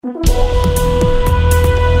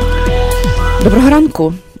Доброго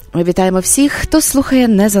ранку. Ми вітаємо всіх, хто слухає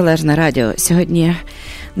Незалежне Радіо. Сьогодні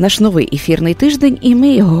наш новий ефірний тиждень, і ми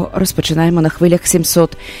його розпочинаємо на хвилях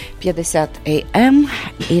 750 AM.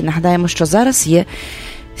 І нагадаємо, що зараз є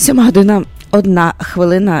 7 година 1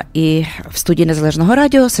 хвилина, і в студії Незалежного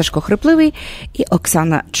Радіо Сашко Хрипливий і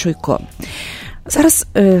Оксана Чуйко. Зараз,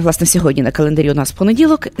 власне, сьогодні на календарі у нас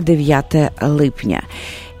понеділок, 9 липня.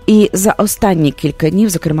 І за останні кілька днів,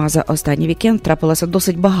 зокрема за останній вікенд, трапилося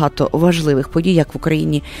досить багато важливих подій, як в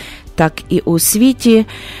Україні, так і у світі.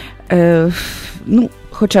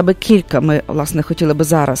 Хоча б кілька ми, власне, хотіли би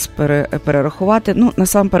зараз перерахувати.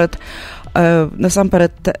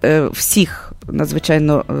 Насамперед, всіх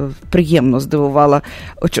надзвичайно приємно здивувала,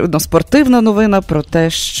 очевидно, спортивна новина про те,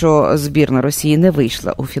 що збірна Росії не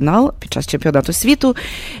вийшла у фінал під час чемпіонату світу,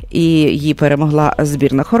 і її перемогла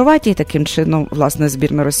збірна Хорватії. Таким чином, власне,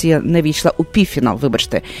 збірна Росія не вийшла у півфінал,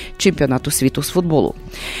 чемпіонату світу з футболу.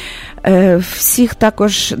 Всіх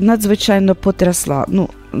також надзвичайно потрясла,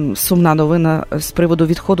 сумна новина з приводу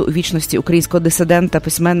відходу у вічності українського дисидента,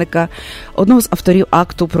 письменника, одного з авторів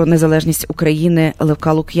акту про незалежність України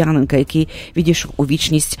Левка Лук'яненка, який відійшов у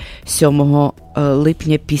вічність 7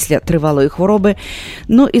 липня після тривалої хвороби.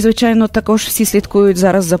 І, звичайно, також всі слідкують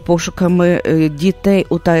зараз за пошуками дітей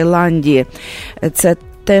у Таїланді. Це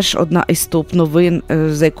теж одна із топ-новин,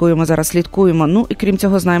 за якою ми зараз слідкуємо. І крім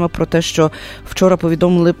цього, знаємо про те, що вчора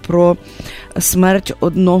повідомили про смерть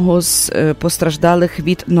одного з постраждалих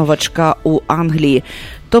від новачка у Англії.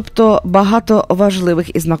 Тобто багато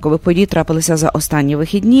важливих і знакових подій трапилися за останні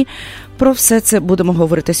вихідні. Про все це будемо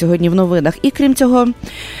говорити сьогодні в новинах. І крім цього,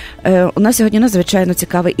 у нас сьогодні надзвичайно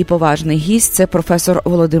цікавий і поважний гість. Це професор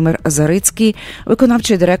Володимир Зарицький,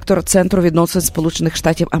 виконавчий директор Центру відносин Сполучених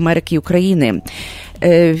Штатів Америки і України.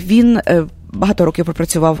 Він багато років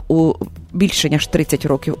пропрацював більше ніж 30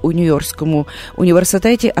 років у Нью-Йоркському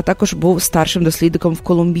університеті, а також був старшим дослідником в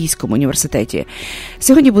Колумбійському університеті.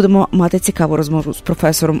 Сьогодні будемо мати цікаву розмову з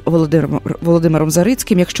професором Володимиром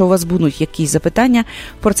Зарицьким. Якщо у вас будуть якісь запитання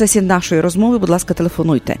в процесі нашої розмови, будь ласка,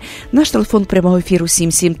 телефонуйте. Наш телефон прямого ефіру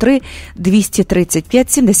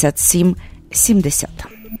 773-235-77-70.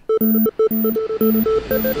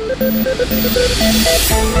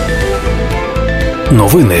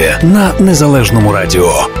 Новини на Незалежному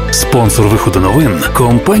радіо. Спонсор виходу новин –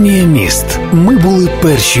 компанія «Міст». Ми були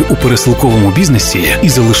перші у пересилковому бізнесі і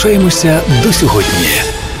залишаємося до сьогодні.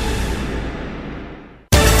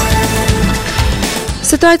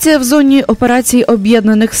 Ситуація в зоні операції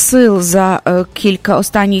Об'єднаних сил за кілька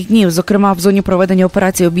останніх днів, зокрема в зоні проведення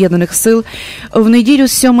операції Об'єднаних сил, в неділю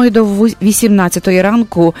з 7 до 18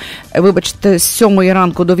 ранку, з 7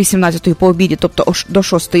 ранку до 18 по обіді, тобто до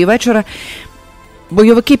 6 вечора,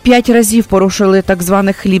 бойовики 5 разів порушили так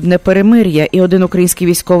зване хлібне перемир'я, і один український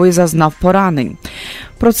військовий зазнав поранень.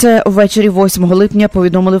 Про це ввечері 8 липня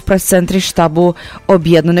повідомили в прес-центрі штабу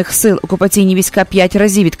Об'єднаних сил. Окупаційні війська 5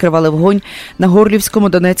 разів відкривали вогонь на Горлівському,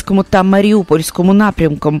 Донецькому та Маріупольському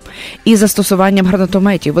напрямком із застосуванням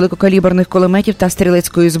гранатометів, великокаліберних кулеметів та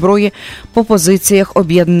стрілецької зброї по позиціях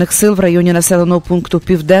Об'єднаних сил в районі населеного пункту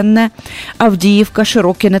Південне, Авдіївка,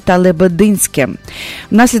 Широкине та Лебединське.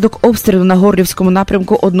 Внаслідок обстрілу на Горлівському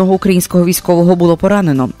напрямку одного українського військового було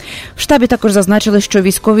поранено. В штабі також зазначили, що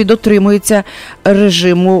військові дотримуються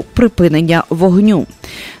режиму припинення вогню.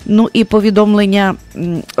 І повідомлення,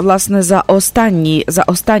 власне, за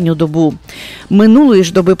останню добу. Минулої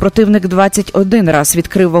ж доби противник 21 раз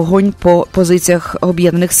відкрив вогонь по позиціях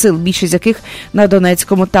Об'єднаних сил, більшість з яких на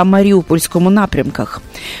Донецькому та Маріупольському напрямках.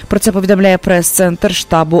 Про це повідомляє прес-центр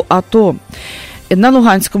штабу АТО. На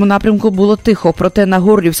Луганському напрямку було тихо, проте на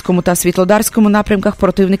Горлівському та Світлодарському напрямках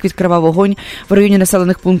противник відкривав вогонь в районі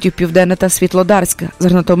населених пунктів Південне та Світлодарське з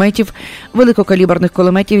гранатометів, великокаліберних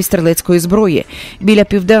кулеметів і стрілецької зброї. Біля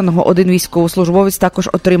Південного один військовослужбовець також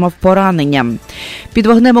отримав поранення. Під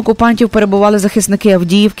вогнем окупантів перебували захисники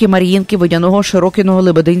Авдіївки, Мар'їнки, Водяного, Широкиного,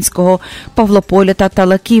 Лебединського, Павлополя та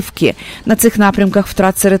Талаківки. На цих напрямках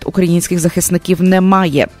втрат серед українських захисників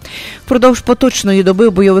немає. Впродовж поточної доби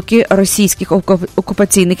бойовики російських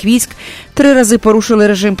окупаційних військ 3 рази порушили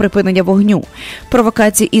режим припинення вогню.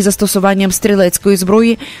 Провокації із застосуванням стрілецької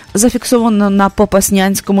зброї зафіксовано на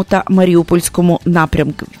Попаснянському та Маріупольському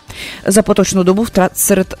напрямку. За поточну добу втрат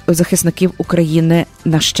серед захисників України,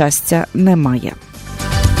 на щастя, немає.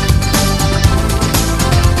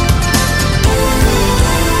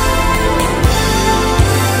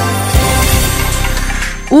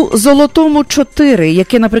 У Золотому 4,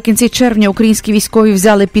 яке наприкінці червня українські військові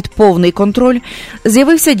взяли під повний контроль,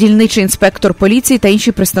 з'явився дільничий інспектор поліції та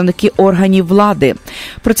інші представники органів влади.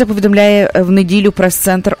 Про це повідомляє в неділю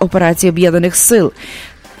прес-центр операції Об'єднаних сил.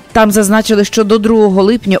 Там зазначили, що до 2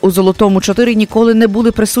 липня у Золотому 4 ніколи не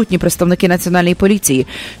були присутні представники Національної поліції,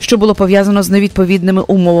 що було пов'язано з невідповідними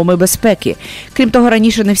умовами безпеки. Крім того,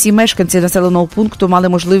 раніше не всі мешканці населеного пункту мали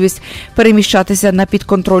можливість переміщатися на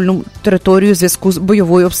підконтрольну територію у зв'язку з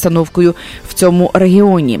бойовою обстановкою в цьому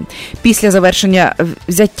регіоні. Після завершення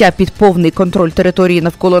взяття під повний контроль території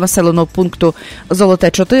навколо населеного пункту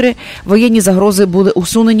Золоте 4 воєнні загрози були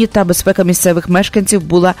усунені та безпека місцевих мешканців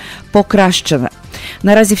була покращена.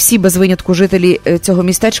 Наразі всі без винятку жителі цього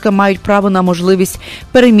містечка мають право на можливість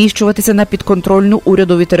переміщуватися на підконтрольну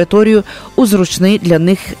урядову територію у зручний для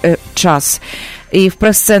них час. І в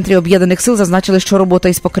прес-центрі Об'єднаних сил зазначили, що робота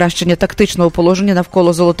із покращення тактичного положення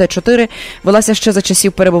навколо Золоте 4 велася ще за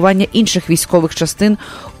часів перебування інших військових частин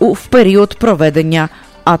в період проведення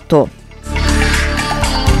АТО.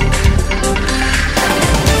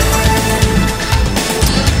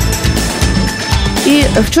 І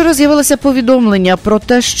вчора з'явилося повідомлення про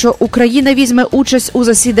те, що Україна візьме участь у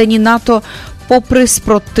засіданні НАТО попри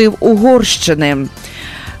спротив Угорщини.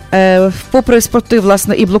 Попри спротив,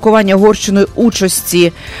 власне, і блокування Угорщиною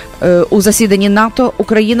участі у засіданні НАТО,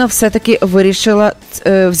 Україна все-таки вирішила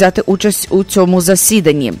взяти участь у цьому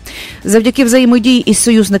засіданні. Завдяки взаємодії із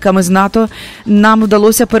союзниками з НАТО нам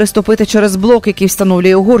вдалося переступити через блок, який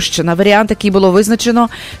встановлює Угорщина. Варіант, який було визначено,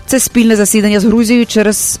 це спільне засідання з Грузією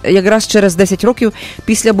якраз через 10 років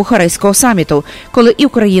після Бухарестського саміту, коли і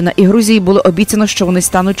Україна, і Грузії було обіцяно, що вони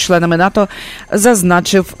стануть членами НАТО,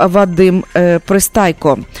 зазначив Вадим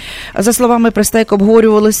Пристайко. За словами Пристайко,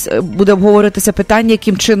 буде обговорюватися питання,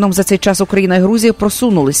 яким чином за цей час Україна і Грузія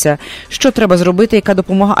просунулися, що треба зробити, яка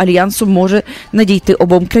допомога Альянсу може надійти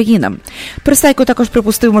обом країнам. Пристайко також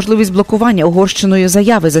припустив можливість блокування Угорщиною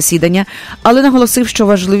заяви засідання, але наголосив, що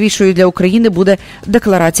важливішою для України буде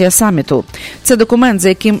декларація саміту. Це документ, за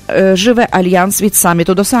яким живе Альянс від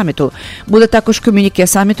саміту до саміту. Буде також комюніке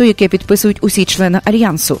саміту, яке підписують усі члени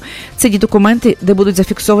Альянсу. Це ті документи, де будуть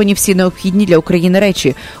зафіксовані всі необхідні для України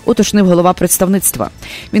речі, уточнив голова представництва.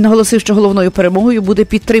 Він наголосив, що головною перемогою буде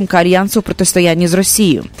підтримка Альянсу в протистоянні з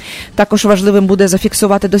Росією. Також важливим буде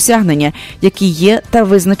зафіксувати досягнення, які є, та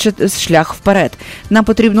визначити шлях вперед. Нам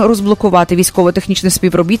потрібно розблокувати військово-технічне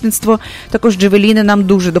співробітництво. Також джевеліни нам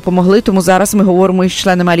дуже допомогли, тому зараз ми говоримо із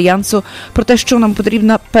членами Альянсу про те, що нам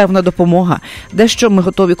потрібна певна допомога. Дещо ми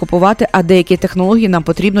готові купувати, а деякі технології нам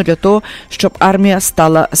потрібно для того, щоб армія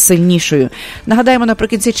стала сильнішою. Нагадаємо,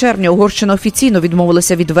 наприкінці червня Угорщина офіційно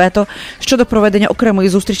відмовилася від вето щодо проведення окремої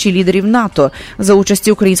зустрічі лідерів НАТО за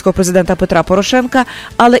участі українського президента Петра Порошенка,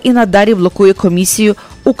 але і надалі блокує комісію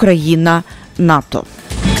Україна-НАТО.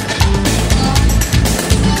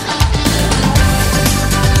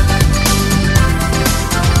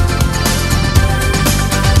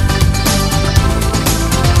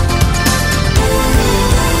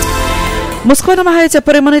 Москва намагається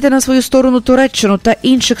переманити на свою сторону Туреччину та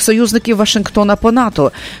інших союзників Вашингтона по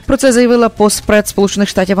НАТО. Про це заявила постпред Сполучених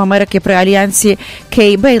Штатів Америки при Альянсі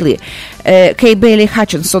Кей Бейлі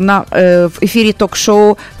Хатчинсон в ефірі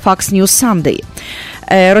ток-шоу Fox News Sunday.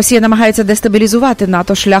 Росія намагається дестабілізувати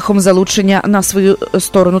НАТО шляхом залучення на свою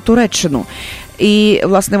сторону Туреччину. І,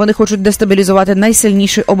 власне, вони хочуть дестабілізувати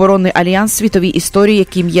найсильніший оборонний альянс в світовій історії,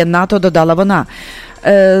 яким є НАТО, додала вона.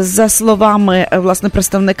 За словами, власне,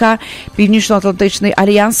 представника, Північно-Атлантичний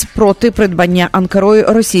альянс проти придбання Анкарою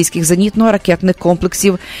російських зенітно-ракетних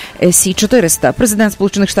комплексів Сі-400. Президент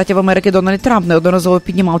Сполучених Штатів Америки Дональд Трамп неодноразово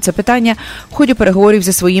піднімав це питання в ході переговорів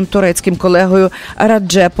зі своїм турецьким колегою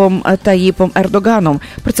Раджепом Таїпом Ердоганом.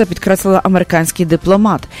 Про це підкреслила американський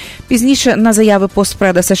дипломат. Пізніше на заяви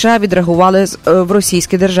постпреда США відреагували в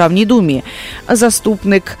Російській Державній Думі.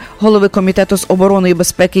 Заступник голови Комітету з оборони і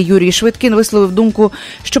безпеки Юрій Швидкін висловив думку,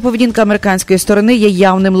 що поведінка американської сторони є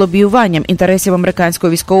явним лобіюванням інтересів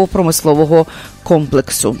американського військово-промислового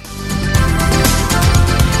комплексу.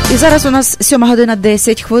 І зараз у нас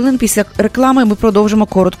 7:10. Після реклами ми продовжимо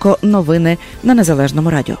коротко новини на Незалежному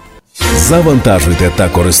радіо. Завантажуйте та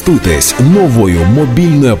користуйтесь новою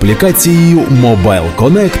мобільною аплікацією Mobile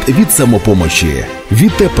Connect від «Самопомочі».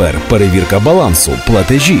 Відтепер перевірка балансу,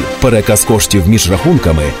 платежі, переказ коштів між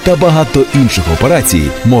рахунками та багато інших операцій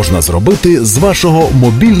можна зробити з вашого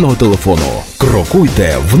мобільного телефону.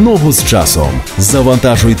 Крокуйте в ногу з часом.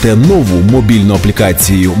 Завантажуйте нову мобільну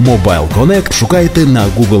аплікацію Mobile Connect, шукайте на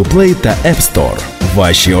Google Play та App Store.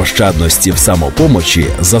 Ваші ощадності в «Самопомочі»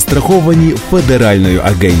 застраховані Федеральною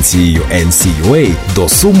агенцією NCUA до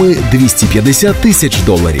суми $250 тисяч.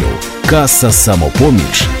 Каса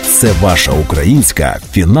 «Самопоміч» – це ваша українська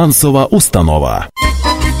фінансова установа.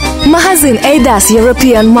 Магазин Ейдас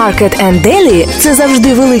European Market and Deli – це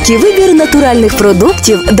завжди великий вибір натуральних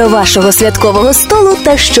продуктів до вашого святкового столу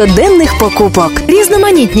та щоденних покупок.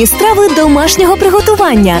 Різноманітні страви домашнього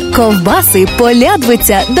приготування, ковбаси,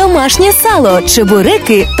 полядвиця, домашнє сало,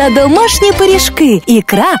 чебуреки та домашні пиріжки,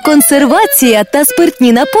 ікра, консервація та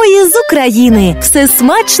спиртні напої з України. Все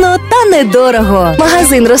смачно та недорого.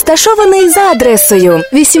 Магазин розташований за адресою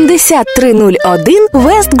 8301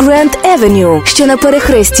 West Grand Avenue, що на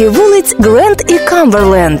перехресті вулиць Грент і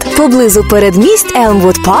Камберленд, поблизу передмість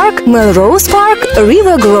Елмвуд Парк, Мелроуз Парк,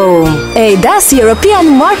 River Grove. Ейдас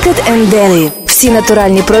European Market and Deli. Всі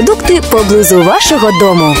натуральні продукти поблизу вашого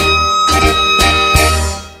дому.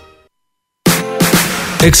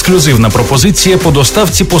 Ексклюзивна пропозиція по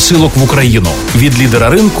доставці посилок в Україну від лідера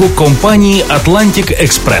ринку компанії Atlantic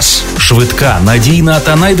Express. Швидка, надійна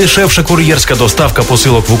та найдешевша кур'єрська доставка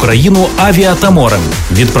посилок в Україну авіа та морем.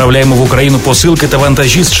 Відправляємо в Україну посилки та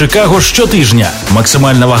вантажі з Чикаго щотижня.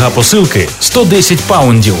 Максимальна вага посилки – 110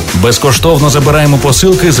 паундів. Безкоштовно забираємо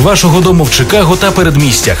посилки з вашого дому в Чикаго та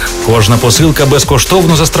передмістях. Кожна посилка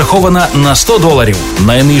безкоштовно застрахована на $100.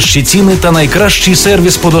 Найнижчі ціни та найкращий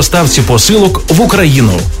сервіс по доставці посилок в Україну.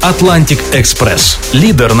 Atlantic Express.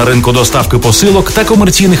 Лідер на ринку доставки посилок та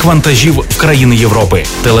комерційних вантажів в країни Європи.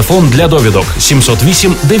 Телефон для довідок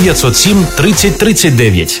 708 907 30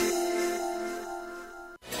 39.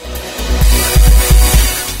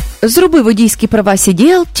 Зроби водійські права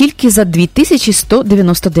CDL тільки за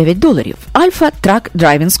 $2199. Alpha Truck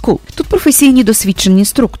Driving School. Тут професійні досвідчені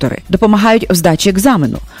інструктори допомагають в здачі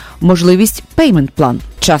екзамену, можливість пеймент-план,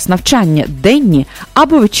 час навчання, денні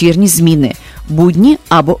або вечірні зміни, будні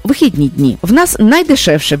або вихідні дні. В нас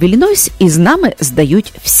найдешевше в Іллінойс і з нами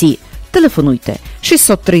здають всі. Телефонуйте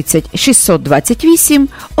 630 628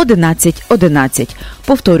 11 11.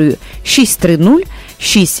 Повторюю, 630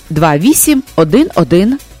 628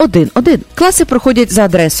 1111. Класи проходять за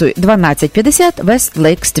адресою 1250 West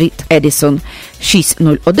Lake Street, Edison,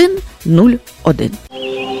 60101.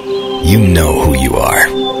 You know who you are.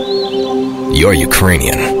 You're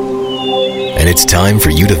Ukrainian. And it's time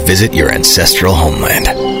for you to visit your ancestral homeland.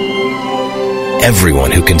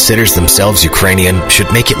 Everyone who considers themselves Ukrainian should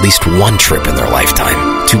make at least one trip in their lifetime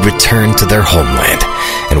to return to their homeland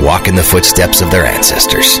and walk in the footsteps of their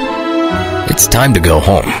ancestors. It's time to go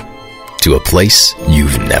home, to a place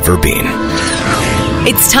you've never been.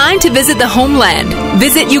 It's time to visit the homeland.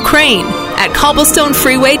 Visit Ukraine at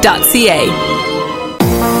cobblestonefreeway.ca.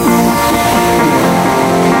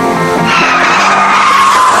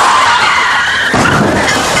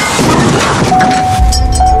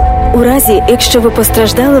 У разі, якщо ви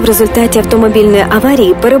постраждали в результаті автомобільної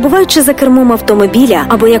аварії, перебуваючи за кермом автомобіля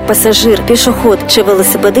або як пасажир, пішохід чи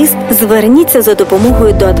велосипедист, зверніться за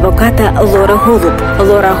допомогою до адвоката Лори Голуб.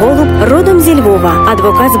 Лора Голуб родом зі Львова,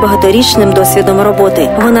 адвокат з багаторічним досвідом роботи.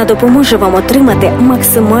 Вона допоможе вам отримати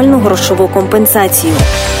максимальну грошову компенсацію.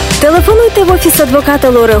 Телефонуйте в офіс адвоката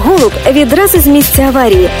Лори Голуб відразу з місця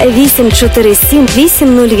аварії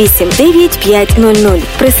 847-808-9500.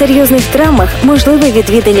 При серйозних травмах можливе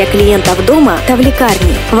відвідання клієнта вдома та в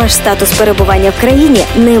лікарні. Ваш статус перебування в країні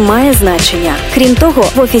не має значення. Крім того,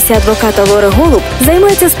 в офісі адвоката Лори Голуб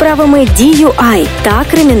займаються справами DUI та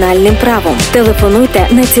кримінальним правом. Телефонуйте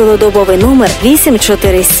на цілодобовий номер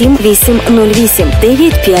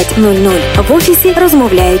 847-808-9500. В офісі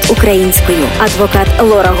розмовляють українською. Адвокат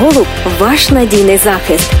Лора Голуб – ваш надійний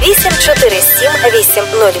захист.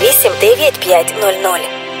 847-808-9500.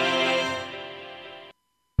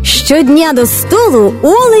 Щодня до столу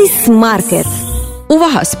Always Market.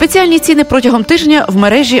 Увага! Спеціальні ціни протягом тижня в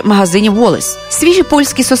мережі магазинів Wallace. Свіжі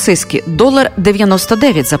польські сосиски –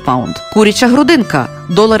 $1.99 за паунд. Куряча грудинка –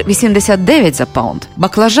 $1.89 за паунд.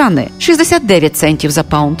 Баклажани – 69 центів за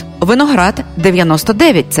паунд. Виноград –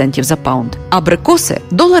 99 центів за паунд. Абрикоси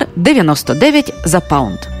 – $1.99 за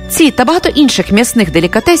паунд. Ці та багато інших м'ясних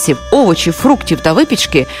делікатесів, овочів, фруктів та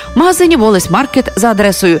випічки в магазині Wallace Market за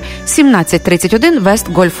адресою 1731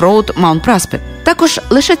 West Golf Road, Mount Prospect. Також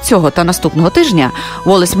лише цього та наступного тижня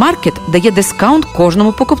Wallace Market дає дискаунт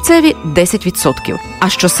кожному покупцеві 10%. А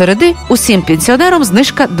щосереди усім пенсіонерам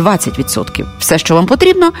знижка 20%. Все, що вам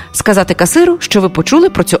потрібно, сказати касиру, що ви почули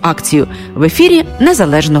про цю акцію в ефірі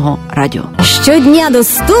Незалежного радіо. Щодня до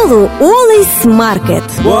столу Always Market.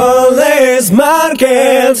 Wallace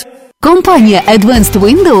Market. Компанія Advanced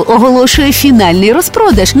Window оголошує фінальний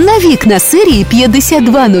розпродаж на вікна серії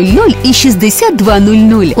 5200 і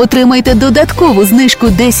 6200. Отримайте додаткову знижку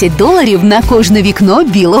 $10 на кожне вікно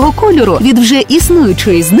білого кольору від вже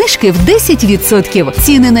існуючої знижки в 10%.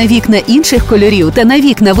 Ціни на вікна інших кольорів та на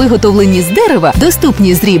вікна, виготовлені з дерева,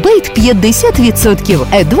 доступні з рібейт 50%.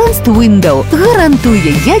 Advanced Window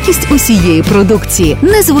гарантує якість усієї продукції.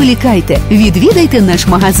 Не зволікайте, відвідайте наш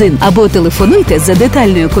магазин або телефонуйте за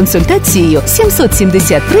детальною консультацією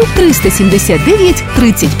 773 379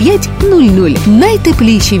 3500.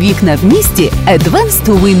 Найтепліші вікна в місті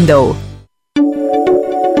Advanced Window.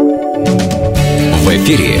 В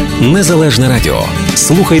ефірі Незалежне Радіо.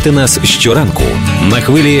 Слухайте нас щоранку на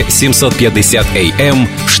хвилі 750 AM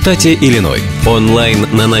в штаті Ілліной. Онлайн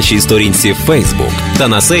на нашій сторінці в Facebook та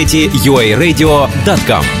на сайті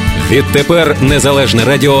uaradio.com. Відтепер Незалежне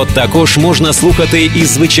Радіо також можна слухати із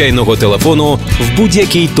звичайного телефону в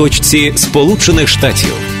будь-якій точці Сполучених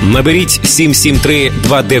Штатів. Наберіть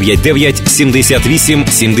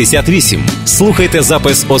 773-299-78-78. Слухайте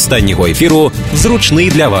запис останнього ефіру в зручний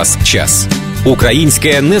для вас час.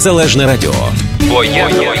 Українське Незалежне Радіо.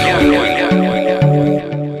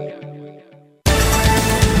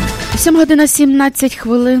 Сьома година 17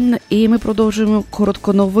 хвилин, і ми продовжуємо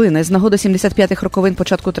коротко новини. З нагоди 75-х роковин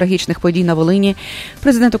початку трагічних подій на Волині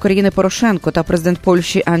президент України Порошенко та президент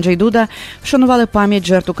Польщі Анджей Дуда вшанували пам'ять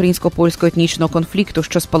жертв українсько-польського етнічного конфлікту,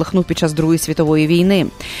 що спалахнув під час Другої світової війни.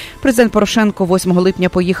 Президент Порошенко 8 липня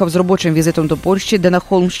поїхав з робочим візитом до Польщі, де на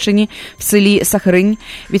Холмщині в селі Сахаринь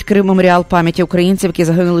відкрив меморіал пам'яті українців, які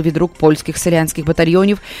загинули від рук польських селянських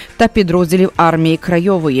батальйонів та підрозділів армії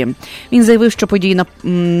Крайової. Він заявив, що події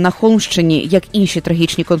на Холмщині, як інші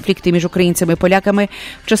трагічні конфлікти між українцями і поляками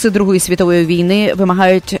в часи Другої світової війни,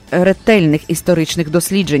 вимагають ретельних історичних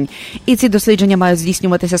досліджень. І ці дослідження мають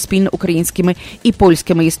здійснюватися спільно українськими і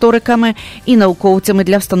польськими істориками і науковцями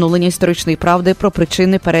для встановлення історичної правди про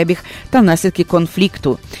причини, перебіг та наслідки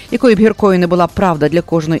конфлікту. Якою б гіркою не була правда для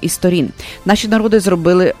кожної із сторін. Наші народи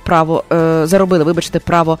заробили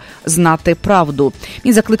право знати правду.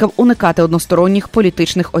 Він закликав уникати односторонніх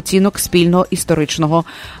політичних оцінок спільного історичного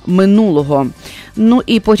минулого. Ну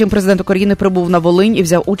і потім президент України прибув на Волинь і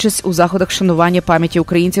взяв участь у заходах вшанування пам'яті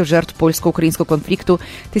українців жертв польсько-українського конфлікту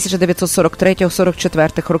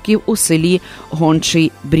 1943-44 років у селі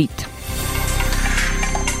Гончий Брід.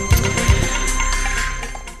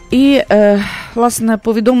 І, власне,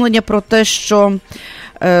 повідомлення про те, що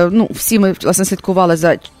всі ми, власне,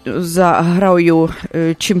 слідкували за грою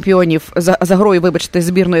чемпіонів, за грою, вибачте,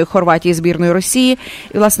 збірної Хорватії, збірної Росії.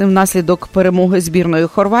 І, власне, внаслідок перемоги збірної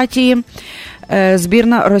Хорватії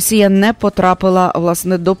збірна Росія не потрапила,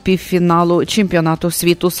 власне, до півфіналу чемпіонату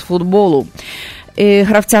світу з футболу.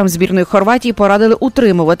 Гравцям збірної Хорватії порадили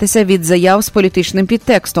утримуватися від заяв з політичним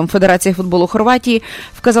підтекстом. Федерація футболу Хорватії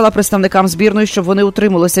вказала представникам збірної, щоб вони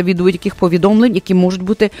утрималися від будь-яких повідомлень, які можуть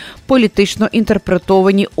бути політично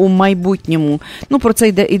інтерпретовані у майбутньому. Про це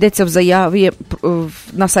йдеться в заяві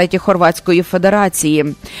на сайті Хорватської Федерації.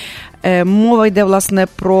 Мова йде, власне,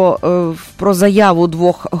 про заяву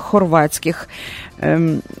двох хорватських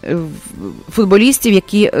футболістів,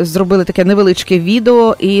 які зробили таке невеличке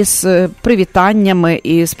відео із привітаннями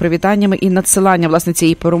і надсиланням, власне,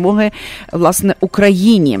 цієї перемоги, власне,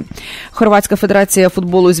 Україні. Хорватська федерація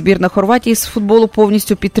футболу і збірна Хорватії з футболу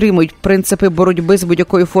повністю підтримують принципи боротьби з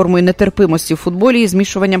будь-якою формою нетерпимості в футболі і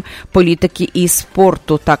змішуванням політики і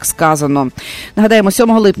спорту, так сказано. Нагадаємо,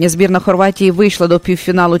 7 липня збірна Хорватії вийшла до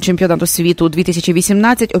півфіналу чемпіонату світу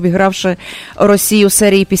 2018, обігравши Росію в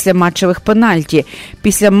серії післяматчевих пенальті.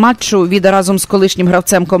 Після матчу Віда разом з колишнім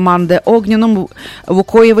гравцем команди Огняном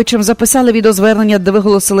Вукоєвичем записали відеозвернення, де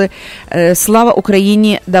виголосили «Слава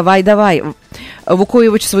Україні! Давай, давай!».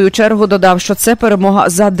 Вукоєвич, в свою чергу, додав, що це перемога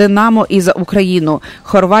за «Динамо» і за Україну.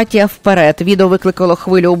 Хорватія вперед. Відео викликало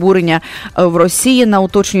хвилю обурення в Росії. На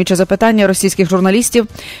уточнююче запитання російських журналістів,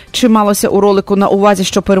 чи малося у ролику на увазі,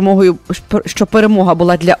 що перемога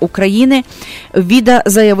була для України, Віда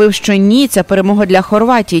заявив, що ні, це перемога для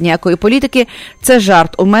Хорватії. Ніякої політики, це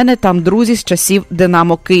жарт. У мене там друзі з часів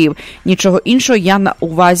 «Динамо Київ». Нічого іншого я на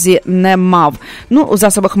увазі не мав. У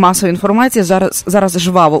засобах масової інформації зараз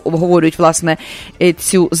жваво обговорюють, власне,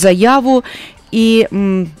 цю заяву. І,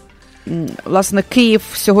 власне, Київ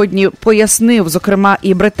сьогодні пояснив, зокрема,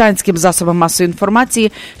 і британським засобам масової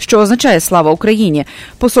інформації, що означає «Слава Україні».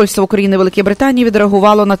 Посольство України Великої Британії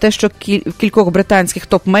відреагувало на те, що кількох британських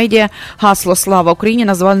топ-медіа гасло «Слава Україні»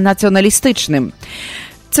 назвали націоналістичним.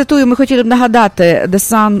 Цитую, ми хотіли б нагадати The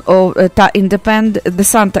Sun та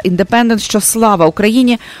Independent, що слава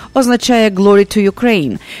Україні означає Glory to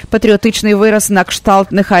Ukraine. Патріотичний вираз на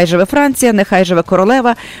кшталт «Нехай живе Франція», «Нехай живе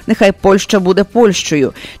королева», «Нехай Польща буде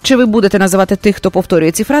Польщею». Чи ви будете називати тих, хто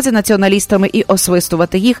повторює ці фрази, націоналістами і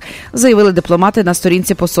освистувати їх, заявили дипломати на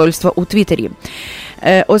сторінці посольства у Твіттері.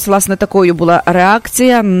 Ось, власне, такою була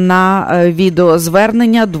реакція на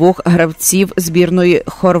відеозвернення двох гравців збірної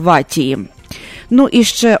Хорватії. Ну і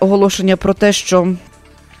ще оголошення про те, що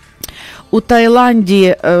у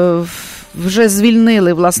Таїланді вже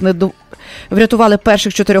звільнили, власне, врятували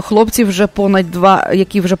перших 4 хлопців,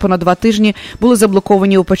 які вже понад 2 тижні були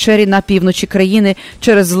заблоковані у печері на півночі країни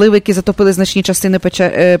через зливи, які затопили значні частини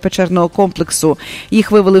печерного комплексу.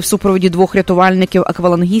 Їх вивели в супроводі 2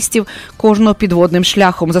 рятувальників-аквалангістів, кожного підводним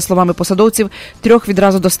шляхом. За словами посадовців, 3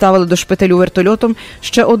 відразу доставили до шпиталю вертольотом,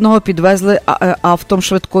 ще 1 підвезли автом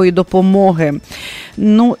швидкої допомоги.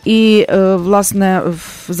 Ну і, власне,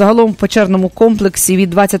 загалом в печерному комплексі від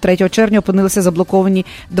 23 червня опинилися заблоковані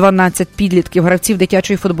 12 підлітків, гравців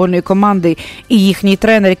дитячої футбольної команди і їхній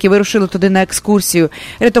тренер, які вирушили туди на екскурсію.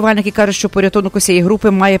 Рятувальники кажуть, що порятунок усієї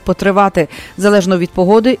групи має потривати залежно від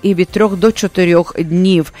погоди і від 3 до 4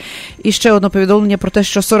 днів. І ще одне повідомлення про те,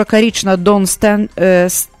 що 40-річна Дон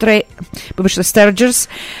Стерджерс,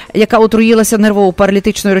 яка отруїлася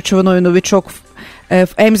нервово-паралітичною речовиною новічок в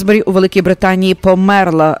Еймсбері у Великій Британії,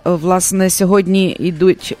 померла. Власне, сьогодні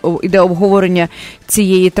йде обговорення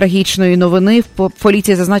цієї трагічної новини. В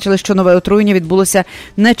поліції зазначили, що нове отруєння відбулося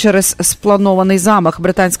не через спланований замах.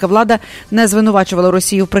 Британська влада не звинувачувала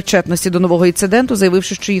Росію в причетності до нового інциденту,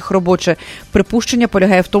 заявивши, що їх робоче припущення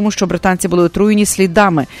полягає в тому, що британці були отруєні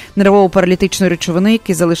слідами нервово-паралітичної речовини,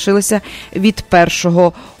 які залишилися від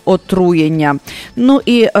першого отруєння. Ну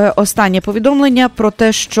і останнє повідомлення про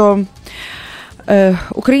те, що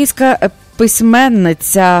українська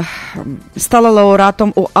письменниця стала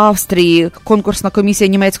лауреатом у Австрії. Конкурсна комісія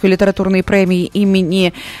німецької літературної премії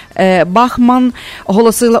імені Бахман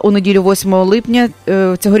оголосила у неділю 8 липня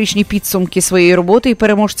цьогорічні підсумки своєї роботи, і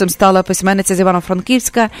переможцем стала письменниця з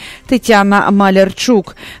Івано-Франківська Тетяна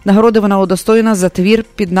Малярчук. Нагороди вона удостоєна за твір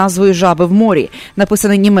під назвою «Жаби в морі»,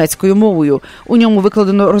 написаний німецькою мовою. У ньому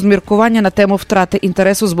викладено розміркування на тему втрати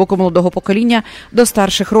інтересу з боку молодого покоління до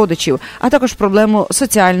старших родичів, а також проблему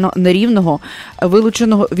соціально нерівного,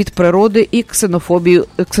 вилученого від природи і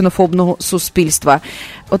ксенофобного суспільства.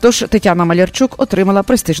 Отож, Тетяна Малярчук отримала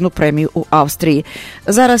престижну премію у Австрії.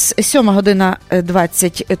 Зараз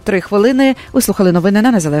 7:23. Ви слухали новини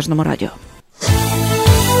на Незалежному радіо.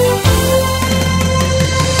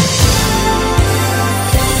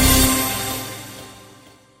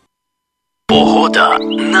 Погода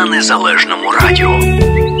на Незалежному радіо.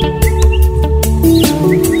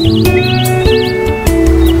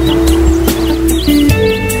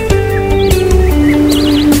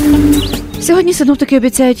 Сьогодні синоптики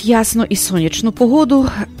обіцяють ясну і сонячну погоду.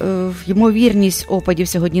 Ймовірність опадів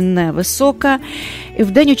сьогодні невисока.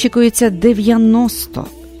 Вдень очікується 90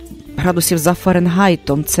 градусів за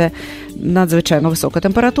Фаренгейтом. Це надзвичайно висока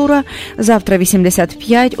температура. Завтра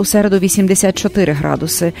 85, у середу 84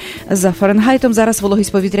 градуси. За Фаренгейтом зараз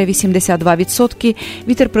вологість повітря 82%,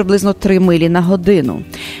 вітер приблизно 3 милі на годину.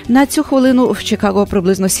 На цю хвилину в Чикаго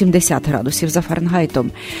приблизно 70 градусів за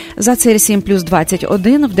Фаренгейтом. За Цельсієм плюс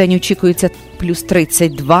 21, вдень очікується плюс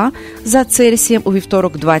 32, за Цельсієм у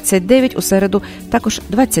вівторок 29, у середу також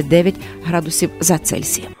 29 градусів за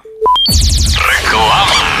Цельсієм.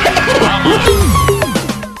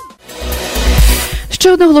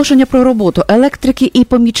 Ще одне оголошення про роботу. Електрики і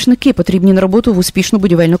помічники потрібні на роботу в успішну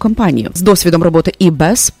будівельну компанію. З досвідом роботи і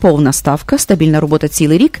без, повна ставка, стабільна робота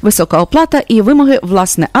цілий рік, висока оплата і вимоги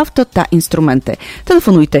власне авто та інструменти.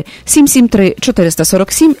 Телефонуйте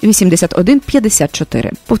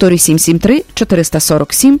 773-447-81-54. Повторюю,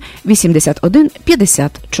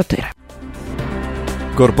 773-447-81-54.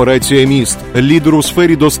 Корпорація «Міст», лідер у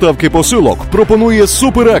сфері доставки посилок, пропонує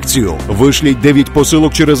суперакцію. Вишліть 9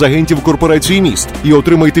 посилок через агентів корпорації «Міст» і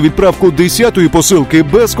отримайте відправку 10-ї посилки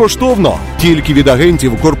безкоштовно. Тільки від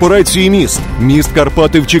агентів корпорації «Міст». Міст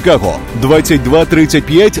Карпати в Чикаго,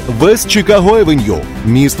 2235 Вест Чикаго Евеню.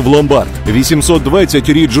 Міст в Ломбард, 820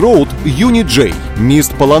 Рідж Роуд, Юніт Джей.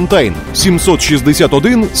 Міст Палантайн,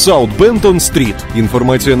 761 Саут Бентон Стріт.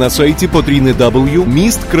 Інформація на сайті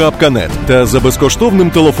www.mist.net та за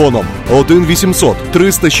безкоштовним телефоном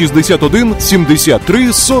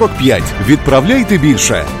 1-800-361-73-45. Відправляйте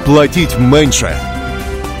більше, платіть менше.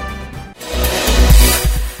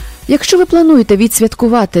 Якщо ви плануєте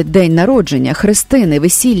відсвяткувати день народження, хрестини,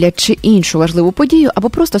 весілля чи іншу важливу подію, або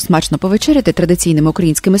просто смачно повечеряти традиційними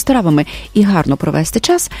українськими стравами і гарно провести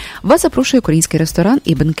час, вас запрошує український ресторан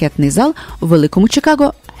і бенкетний зал у Великому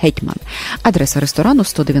Чикаго «Гетьман». Адреса ресторану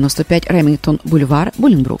 195 Ремінгтон Бульвар,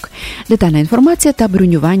 Булінбрук. Детальна інформація та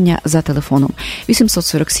бронювання за телефоном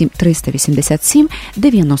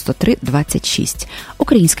 847-387-93-26.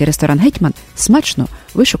 Український ресторан «Гетьман» смачно,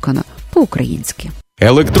 вишукано, по-українськи.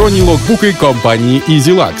 Електронні логбуки компанії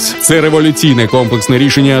EasyLux. Це революційне комплексне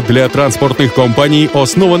рішення для транспортних компаній,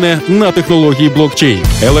 основане на технології блокчейн.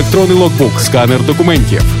 Електронний логбук, сканер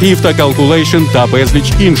документів, if та calculation та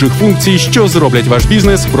безліч інших функцій, що зроблять ваш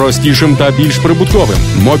бізнес простішим та більш прибутковим.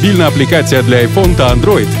 Мобільна аплікація для iPhone та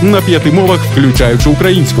Android на 5 мовах, включаючи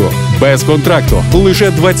українську. Без контракту. Лише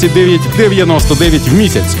 $29.99 в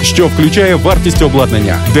місяць, що включає вартість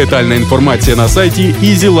обладнання. Детальна інформація на сайті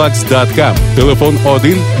easylux.com. Телефон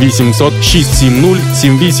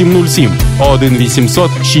 1-800-670-7807.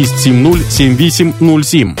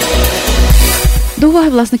 1-800-670-7807. До уваги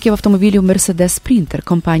власників автомобілів Mercedes Sprinter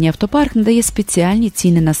компанія «Автопарк» надає спеціальні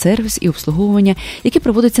ціни на сервіс і обслуговування, які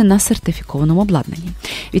проводяться на сертифікованому обладнанні.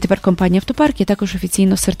 Відтепер компанія «Автопарк» є також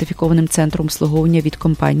офіційно сертифікованим центром обслуговування від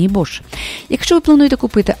компанії Bosch. Якщо ви плануєте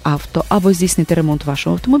купити авто або здійснити ремонт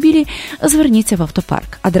вашого автомобілі, зверніться в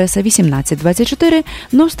 «Автопарк». Адреса 1824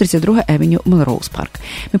 North 32 Avenue, Melrose Park.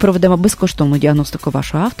 Ми проведемо безкоштовну діагностику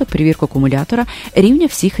вашого авто, перевірку акумулятора, рівня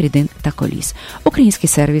всіх рідин та коліс. Український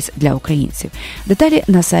сервіс для українців. Деталі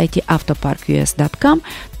на сайті autoparkus.com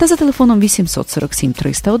та за телефоном 847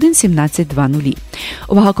 301 1720.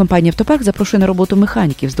 Увага, компанія «Автопарк» запрошує на роботу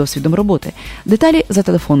механіків з досвідом роботи. Деталі за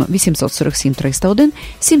телефоном 847 301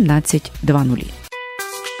 1720.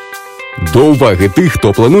 До уваги тих,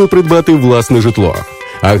 хто планує придбати власне житло.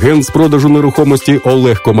 Агент з продажу нерухомості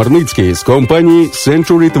Олег Комарницький з компанії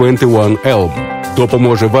Century 21 Elm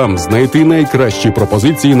допоможе вам знайти найкращі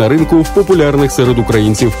пропозиції на ринку в популярних серед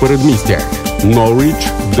українців передмістях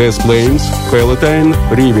Norwich, Des Plaines, Palatine,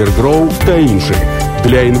 River Grove та інших.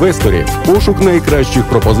 Для інвесторів пошук найкращих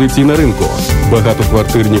пропозицій на ринку,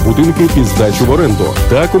 багатоквартирні будинки під здачу в оренду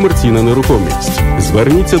та комерційна нерухомість.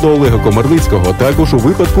 Зверніться до Олега Комарницького також у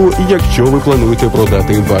випадку, якщо ви плануєте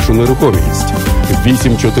продати вашу нерухомість.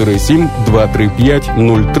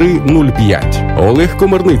 847-235-0305. Олег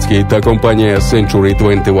Комарницький та компанія Century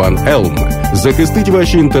 21 Elm захистить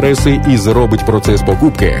ваші інтереси і зробить процес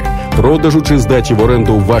покупки, продажу чи здачі в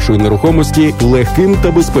оренду вашої нерухомості легким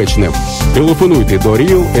та безпечним. Телефонуйте до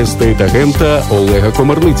Real Estate-агента Олега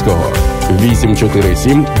Комарницького.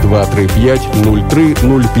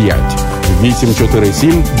 847-235-0305.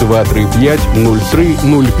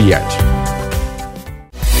 847-235-0305.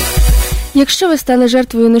 Якщо ви стали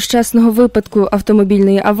жертвою нещасного випадку,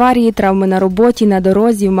 автомобільної аварії, травми на роботі, на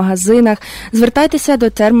дорозі, в магазинах, звертайтеся до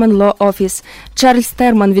Терман Law Office. Чарльз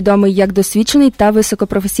Терман відомий як досвідчений та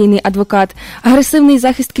високопрофесійний адвокат. Агресивний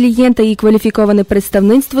захист клієнта і кваліфіковане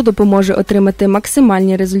представництво допоможе отримати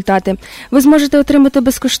максимальні результати. Ви зможете отримати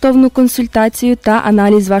безкоштовну консультацію та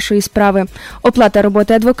аналіз вашої справи. Оплата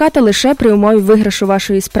роботи адвоката лише при умові виграшу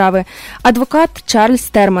вашої справи. Адвокат Чарльз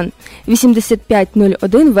Терман.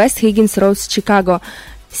 8501 West Higgins Роуз, Чикаго.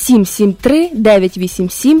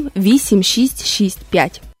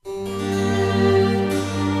 773-987-8665.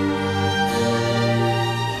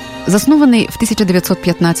 Заснований в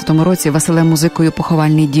 1915 році Василем Музикою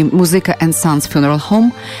поховальний дім «Музика & Sons Funeral Home»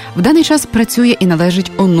 в даний час працює і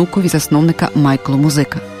належить онукові засновника Майклу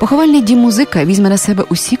Музика. Поховальний дім «Музика» візьме на себе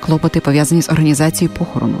усі клопоти, пов'язані з організацією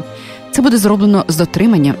похорону. Це буде зроблено з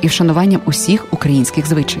дотриманням і вшануванням усіх українських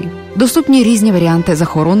звичаїв. Доступні різні варіанти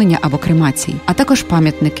захоронення або кремації, а також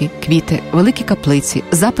пам'ятники, квіти, великі каплиці,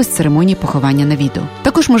 запис церемонії поховання на відео.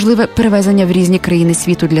 Також можливе перевезення в різні країни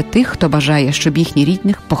світу для тих, хто бажає, щоб їхні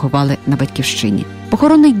рідних поховали на батьківщині.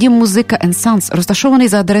 Похоронний дім «Музика & Sons» розташований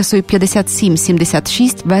за адресою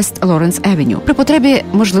 5776 West Lawrence Avenue. При потребі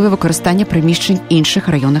можливе використання приміщень в інших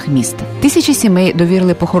районах міста. Тисячі сімей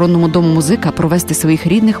довірили похоронному дому «Музика» провести своїх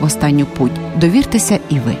рідних в останню путь. Довіртеся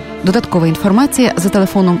і ви. Додаткова інформація за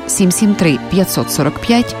телефоном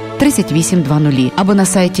 773-545-3820 або на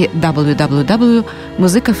сайті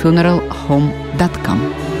www.musicafuneralhome.com.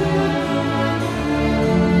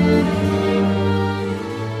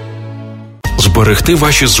 Зберегти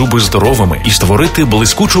ваші зуби здоровими і створити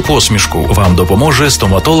блискучу посмішку вам допоможе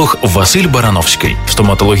стоматолог Василь Барановський. В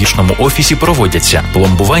стоматологічному офісі проводяться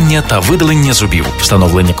пломбування та видалення зубів,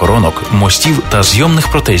 встановлення коронок, мостів та зйомних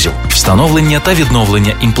протезів, встановлення та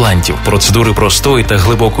відновлення імплантів, процедури простої та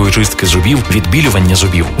глибокої чистки зубів, відбілювання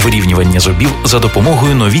зубів, вирівнювання зубів за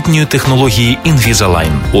допомогою новітньої технології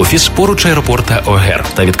Invisalign. Офіс поруч аеропорта Огер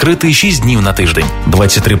та відкритий 6 днів на тиждень.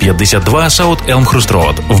 2352 South Elmhurst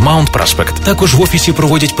Road в Маунт Проспект. Також в офісі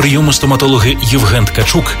проводять прийоми стоматологи Євген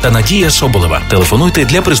Ткачук та Надія Соболева. Телефонуйте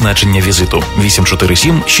для призначення візиту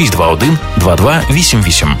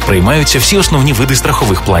 847-621-2288. Приймаються всі основні види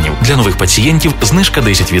страхових планів. Для нових пацієнтів знижка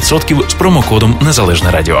 10% з промокодом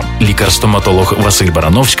 «Незалежне радіо». Лікар-стоматолог Василь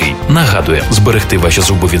Барановський нагадує, зберегти ваші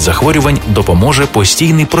зуби від захворювань допоможе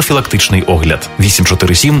постійний профілактичний огляд.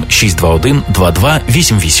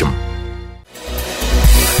 847-621-2288.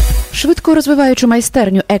 Швидко розвиваючу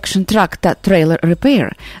майстерню Action Truck та Trailer Repair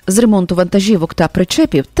з ремонту вантажівок та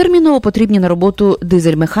причепів терміново потрібні на роботу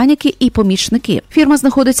дизель-механіки і помічники. Фірма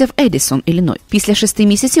знаходиться в Едісон, Ілліной. Після 6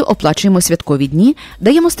 місяців оплачуємо святкові дні,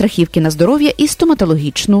 даємо страхівки на здоров'я і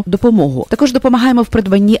стоматологічну допомогу. Також допомагаємо в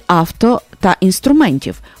придбанні авто та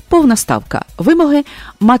інструментів. Повна ставка. Вимоги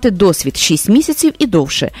 – мати досвід 6 місяців і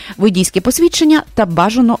довше, водійське посвідчення та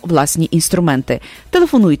бажано власні інструменти.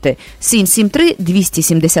 Телефонуйте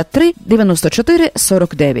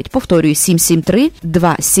 773-273-94-49. Повторюю,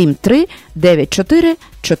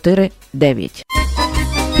 773-273-9449.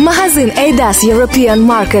 Магазин Eidas European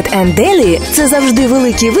Market and Deli – це завжди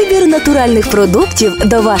великий вибір натуральних продуктів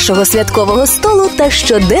до вашого святкового столу та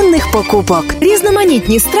щоденних покупок.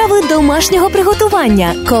 Різноманітні страви домашнього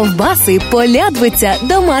приготування, ковбаси, полядвиця,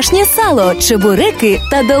 домашнє сало, чебуреки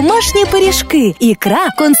та домашні пиріжки, ікра,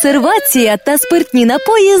 консервація та спиртні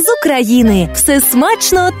напої з України. Все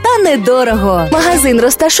смачно та недорого. Магазин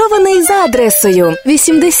розташований за адресою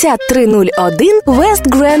 8301 West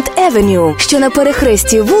Grand Avenue, що на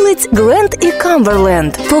перехресті вулиць Грент і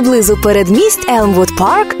Камберленд, поблизу передмість Елмвуд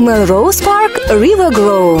Парк, Мелроуз Парк, Рівер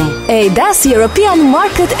Гроу. Eidas European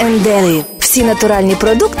Market and Deli. Всі натуральні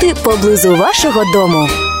продукти поблизу вашого дому.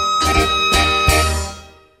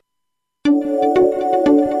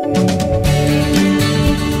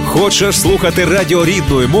 Хочеш слухати радіо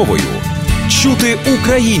рідною мовою? Чути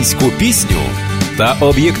українську пісню та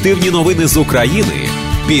об'єктивні новини з України?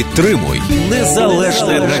 Підтримуй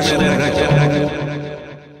Незалежне радіо.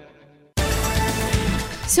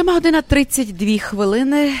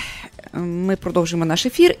 7:32. Ми продовжуємо наш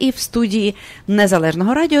ефір, і в студії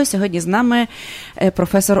Незалежного радіо сьогодні з нами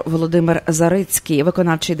професор Володимир Зарицький,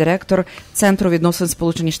 виконавчий директор Центру відносин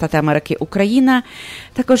Сполучені Штати Америки Україна,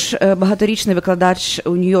 також багаторічний викладач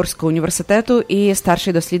Нью-Йоркського університету і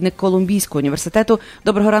старший дослідник Колумбійського університету.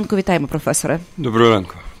 Доброго ранку, вітаємо, професоре. Доброго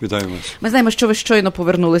ранку, вітаємо вас. Ми знаємо, що ви щойно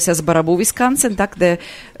повернулися з Барабу, Вісконсин, так, де,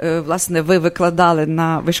 власне, ви викладали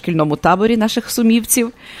на вишкільному таборі наших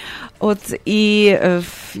сумівців. От, і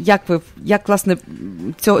як власне,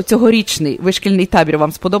 цьогорічний вишкільний табір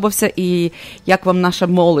вам сподобався, і як вам наша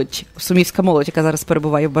молодь, сумівська молодь, яка зараз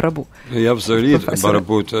перебуває в Барабу? Я взагалі в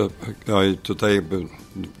Барабу, тут якби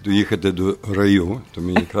доїхати до раю, то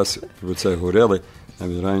ми якраз про це говорили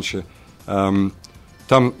навіть раніше.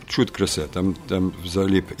 Там чуть краси, там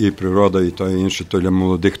взагалі і природа, і то, і інше, то для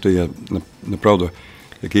молодих, то є, направду,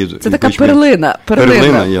 це така перлина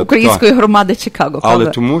української громади Чикаго, правда? Але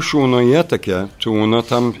тому, що воно є таке, то воно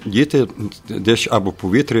там діти десь або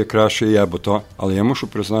повітря краще, або то. Але я мушу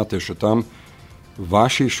признати, що там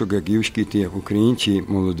ваші шугагівські ті українці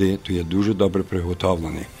молоді, то є дуже добре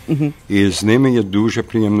приготовлені. І з ними є дуже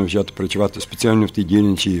приємно взяти працювати, спеціально в тій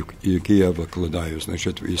дільниці, які я викладаю,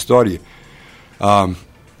 значить, в історії.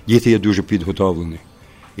 Діти є дуже підготовлені.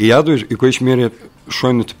 І я до якоїсь міри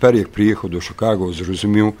щойно тепер, як приїхав до Чикаго,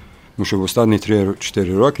 зрозумів, тому що в останні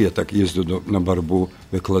 3-4 роки я так їздив на Барабу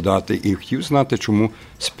викладати і хотів знати, чому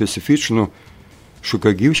специфічно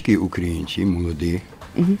шикагівські українці, молоді,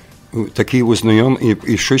 такі ознайомі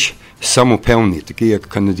і щось самопевні, такі як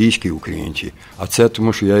канадські українці. А це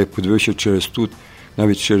тому, що я подивився через тут,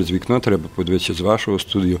 навіть через вікно треба подивитися з вашого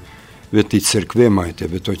студію. Ви ті церкви маєте,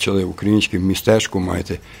 ви то ціле українське містечко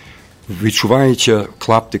маєте. Відчувається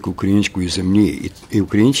клаптик української землі. І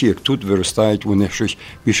українці, як тут виростають, вони щось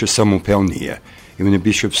більше самопевні є. І вони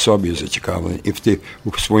більше в собі зацікавлені, і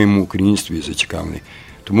в своєму українстві зацікавлені.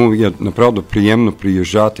 Тому є, направду, приємно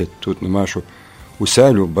приїжджати тут на нашу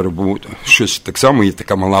оселю, Барабу. Щось так само є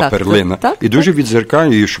така мала перлина. І дуже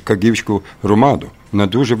відзеркалює шикагівську громаду. Вона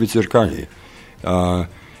дуже відзеркалює.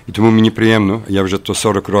 І тому мені приємно, я вже то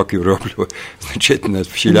 40 років роблю, значить, на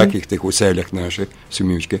всіляких тих оселях наших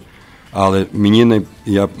сумівських. Але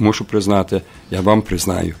я мушу признати, я вам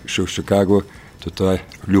признаю, що в Чикаго то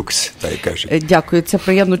люкс, так кажуть. Дякую, це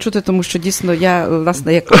приємно чути, тому що дійсно я,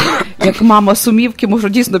 власне, як мама сумівки, можу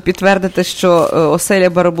дійсно підтвердити, що оселя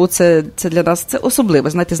Барабу це для нас це особливе,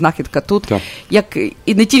 знаєте, знахідка тут, як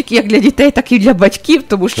і не тільки як для дітей, так і для батьків,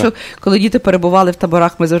 тому що коли діти перебували в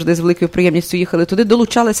таборах, ми завжди з великою приємністю їхали туди,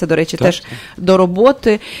 долучалися, до речі, теж до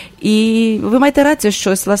роботи. І ви маєте рацію,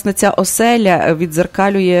 що власне ця оселя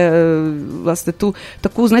віддзеркалює власне ту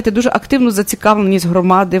таку, знаєте, дуже активну зацікавленість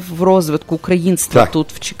громади в розвитку українського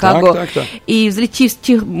тут, в Чикаго. І взагалі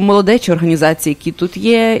ті молодечі організації, які тут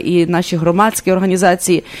є, і наші громадські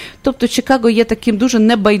організації. Тобто Чикаго є таким дуже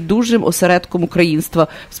небайдужим осередком українства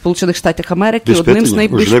в Сполучених Штатах Америки, одним з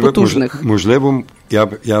найбільш потужних. Можливо,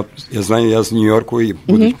 я знаю, я з Нью-Йорку, і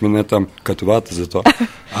будуть мене там катувати за то,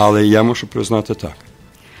 але я мушу признати так.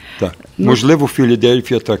 Можливо,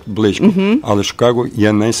 Філадельфія так близько, але Чикаго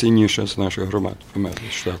є найсильніша з наших громад в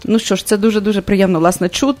Американських Штатах. Ну що ж, це дуже-дуже приємно, власне,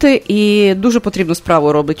 чути, і дуже потрібну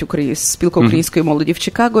справу робить спілка української молоді в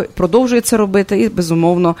Чикаго, продовжує це робити, і,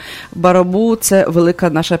 безумовно, Барабу – це велика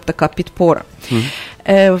наша така підпора.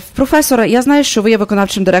 Професора, я знаю, що ви є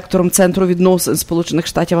виконавчим директором Центру відносин Сполучених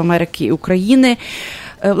Штатів Америки і України.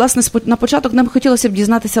 Власне, на початок нам хотілося б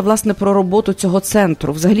дізнатися, власне, про роботу цього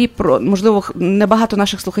центру. Взагалі, можливо, небагато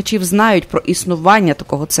наших слухачів знають про існування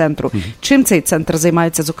такого центру. Чим цей центр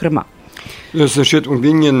займається, зокрема? Значить,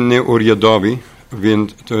 він є неурядовий. Він,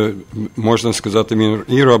 можна сказати, він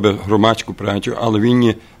і робить громадську працю, але він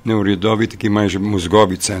є неурядовий, такий майже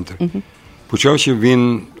мозговий центр. Почався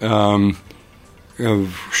він,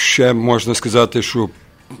 ще можна сказати, що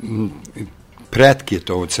предки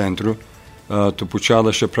того центру, то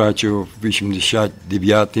почали ще працю в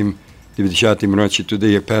 89-90 році,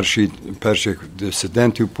 туди як перших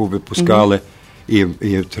дисидентів повипускали, і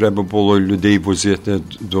треба було людей возити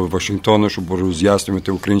до Вашингтона, щоб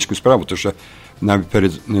роз'яснювати українську справу, тому що навіть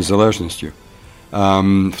перед незалежністю.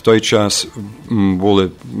 В той час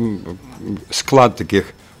були склад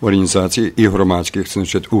таких організацій і громадських,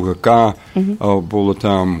 значить УГК, було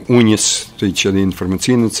там УНІС, той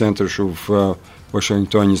інформаційний центр, що в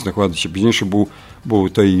Вашингтоні знаходиться. Пізніше був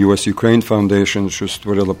той US Ukraine Foundation, що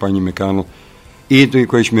створила пані Міканл. І до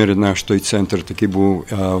якоїсь міри наш той центр такий був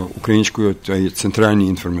українською, той центральний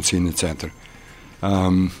інформаційний центр.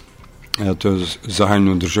 То з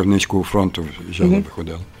загальнодержавницького фронту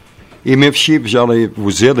виходили. І ми всі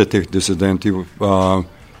возили тих дисидентів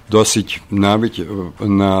досить навіть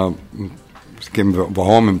таким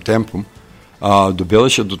вагомим темпом.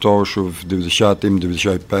 Добилися до того, що в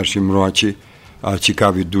 90-91 році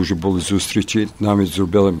цікаві дуже були зустрічі. Навіть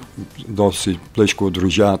зробили досить близького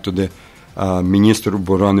друзя, туди міністр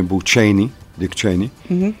оборони був Дік Чейні,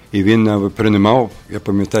 і він приймав, я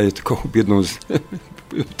пам'ятаю, такого бідного,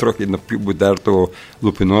 трохи напівбудертого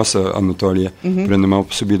лупиноса Анатолія, приймав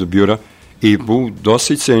собі до бюра, і був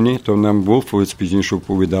досить сильний, то нам Вулфовець пізніше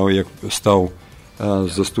оповідав, як став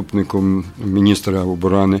заступником міністра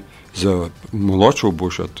оборони за молодшого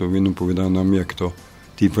Буша, то він оповідав нам, як то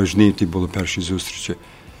ті важні, ті були перші зустрічі.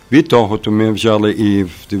 Від того, то ми взяли і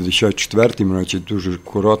в 94-му році, дуже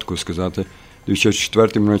коротко сказати, в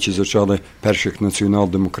 94-му році почали перших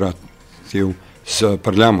націонал-демократів з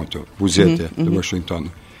парламенту возити до Вашингтону.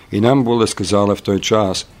 І нам було сказали в той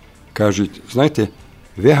час, кажуть, знаєте,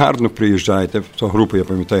 ви гарно приїжджаєте, то група, я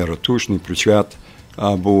пам'ятаю, Ратушний, Причвят,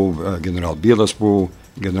 був генерал Білас, був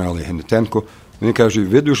генерал Генетенко. Вони кажуть,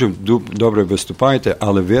 ви дуже добре виступаєте,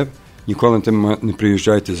 але ви ніколи не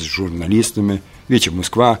приїжджаєте з журналістами. Віче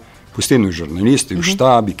Москва, постійно журналісти, в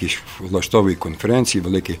штаб, якісь влаштові конференції,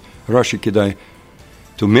 великі гроші кидає.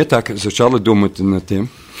 То ми так почали думати над тим.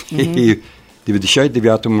 І в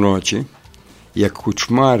 99-му році, як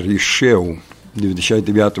Кучма рішив, в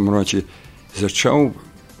 99-му році почав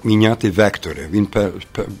міняти вектори. Він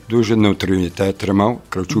дуже нейтралітет тримав,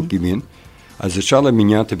 Кравчук і він. А почали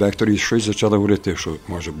міняти вектори, і щось почали говорити, що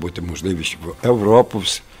може бути можливість в Європу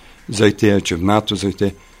зайти, чи в НАТО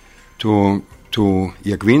зайти. То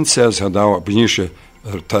як він це згадав, а пізніше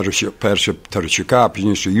перше Тарчука, а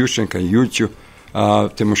пізніше Ющенка, Юльцю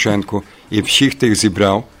Тимошенко, і всіх тих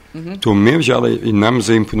зібрав, то ми взяли, і нам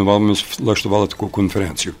заімпонували, ми влаштували таку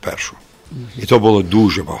конференцію першу. І то було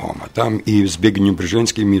дуже вагомо. Там і Збігнєв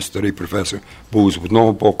Брижинський, мій старий професор, був з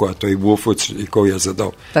одного боку, а той Вулфовець, якого я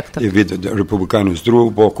задав, і від республіканців з другого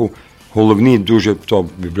боку. Головні дуже то в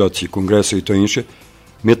бібліотеці Конгресу і то інше.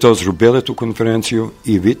 Ми то зробили, ту конференцію,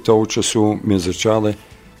 і від того часу ми почали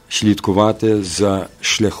слідкувати за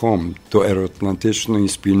шляхом до євроатлантичної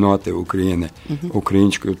спільноти України,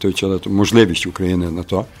 української, можливість України на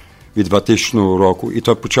то, від 2000 року. І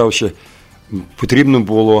то почався, потрібно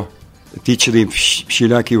було ті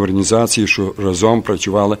всілякі організації, що разом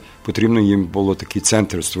працювали, потрібно їм було такий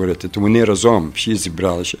центр створити. То вони разом всі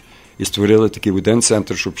зібралися і створили такий один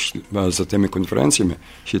центр, щоб за тими конференціями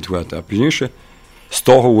слідкувати. А пізніше з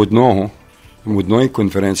того в одної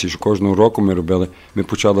конференції, що кожного року ми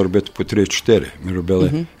почали робити по 3-4. Ми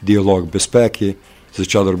робили діалог безпеки,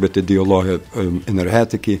 почали робити діалоги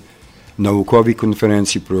енергетики, наукові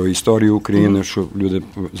конференції про історію України, що люди,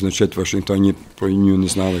 значить, в Вашингтоні про нього не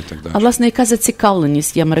знали і так далі. А, власне, яка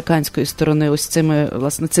зацікавленість є американської сторони ось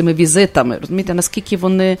цими візитами? Розумієте, наскільки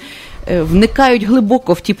вони вникають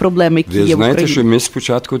глибоко в ті проблеми, які є в Україні? Ви знаєте, що ми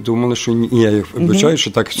спочатку думали, що ні, я вибачаю,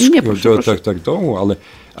 що так довго,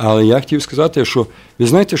 але я хотів сказати, що, ви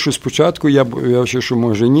знаєте, що спочатку я ще, що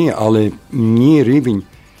може ні, але мені рівень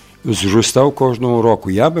зростав кожного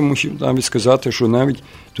року. Я би мусив навіть сказати, що навіть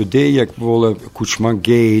туди, як було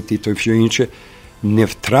Кучма-гейт і то все інше, не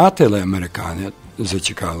втратили американи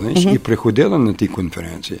зацікавленість і приходили на ті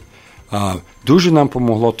конференції. Дуже нам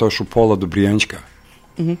помогло те, що Пола Добрянська,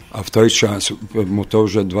 а в той час, то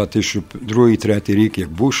вже 2002-2003 рік, як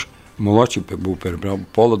Буш молодший був перебрав,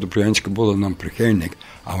 Пола Добрянська була нам прихильник,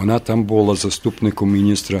 а вона там була заступником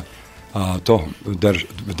міністра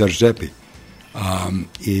в Держдепі.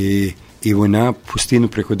 І вона постійно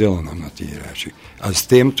приходила нам на ті речі. А з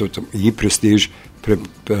тим, то її престиж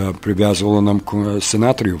прив'язувало нам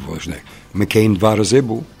сенаторів важних. Маккейн 2 рази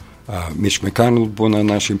був, Міч Макконнелл був на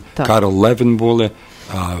нашим, Карл Левін були,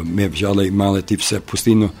 ми мали ті все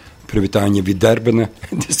постійно привітання від Дербена,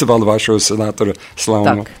 діставали вашого сенатора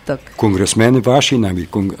славного. Конгресмени ваші, навіть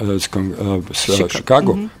з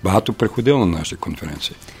Чикаго, багато приходили на наші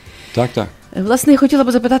конференції. Так. Власне, я хотіла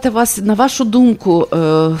б запитати вас, на вашу думку,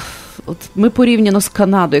 от ми порівняно з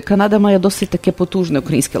Канадою. Канада має досить таке потужне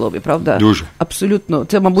українське лобі, правда? Дуже. Абсолютно.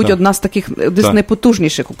 Це, мабуть, одна з таких, з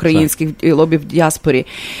найпотужніших українських лобі в діаспорі.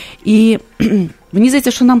 І мені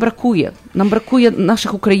здається, що нам бракує. Нам бракує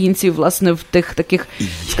наших українців, власне, в тих таких,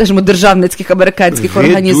 скажімо, державницьких американських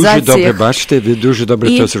організаціях. Ви дуже добре бачите, ви дуже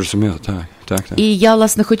добре це зрозуміли. Так. І я,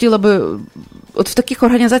 власне, хотіла би, от в таких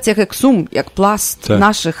організаціях, як СУМ, як Пласт,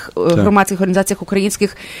 наших громадських організаціях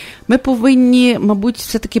українських, ми повинні, мабуть,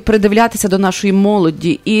 все-таки придивлятися до нашої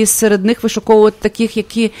молоді і серед них вишуковувати таких,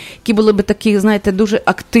 які були б такі, знаєте, дуже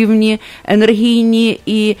активні, енергійні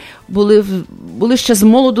і були ще з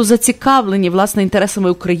молоду зацікавлені, власне,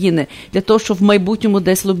 інтересами України, для того, щоб в майбутньому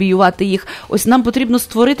десь лобіювати їх. Ось нам потрібно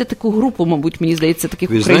створити таку групу, мабуть, мені здається, таких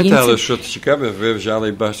українців. Ви знаєте, але що цікаве, ви взяли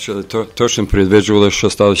і бачили, точно предвиджували, що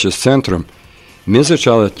сталося з центром. Ми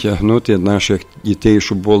почали тягнути наших дітей,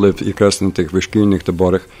 щоб були якраз на тих вишкільних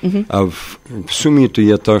таборах, а в сумі то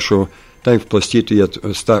є те, що та й в пласті то є,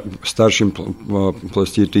 в старшому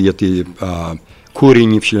пласті то є ті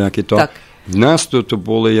курені всілякі, то в нас то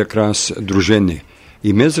були якраз дружини.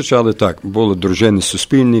 І ми почали так, були дружини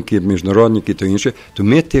суспільники, міжнародники та інше, то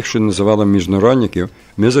ми тих, що називали міжнародників,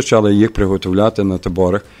 ми почали їх приготовляти на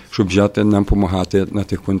таборах, щоб взяти нам допомагати на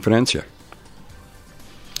тих конференціях.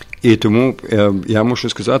 І тому я мушу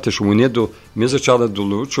сказати, що ми почали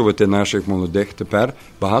долучувати наших молодих тепер,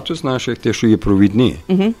 багато з наших, ті, що є провідні,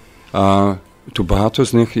 то багато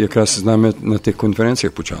з них якраз з нами на тих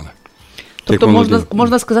конференціях почали. Тобто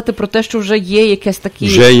можна сказати про те, що вже є якісь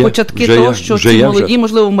такі початки того, що ці молоді,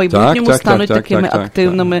 можливо, в майбутньому стануть такими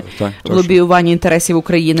активними в лобіюванні інтересів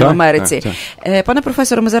України в Америці. Пане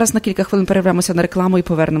професоре, ми зараз на кілька хвилин перервемося на рекламу і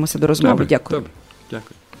повернемося до розмови. Дякую.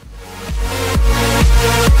 Дякую.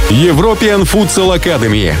 European Futsal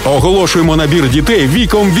Academy. Оголошуємо набір дітей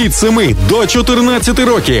віком від 7 до 14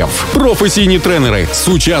 років. Професійні тренери,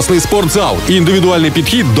 сучасний спортзал, індивідуальний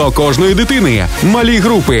підхід до кожної дитини, малі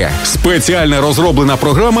групи. Спеціально розроблена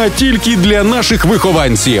програма тільки для наших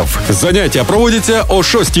вихованців. Заняття проводяться о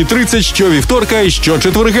 6:30 щовівторка і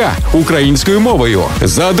щочетверга українською мовою.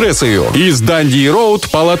 За адресою із Данді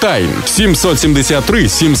Роуд, Палатайн, 773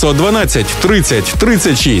 712 30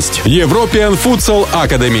 36. European Futsal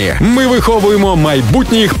Academy. Ми виховуємо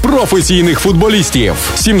майбутніх професійних футболістів.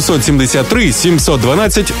 773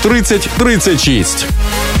 712 30 36.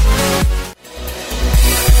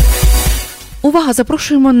 Увага!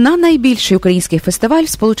 Запрошуємо на найбільший український фестиваль в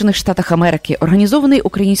Сполучених Штатах Америки, організований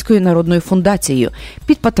Українською народною фундацією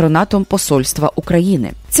під патронатом Посольства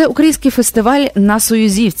України. Це український фестиваль на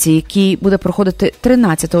Союзівці, який буде проходити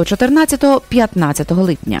 13, 14, 15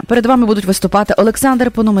 липня. Перед вами будуть виступати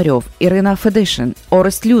Олександр Пономарьов, Ірина Федишин,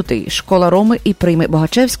 Орест Лютий, Школа Роми і Прийми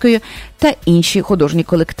Богачевської та інші художні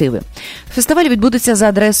колективи. Фестиваль відбудеться за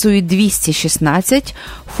адресою 216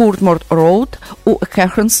 Фуртморт Роуд у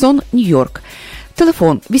Херхенстон, Нью-Йорк.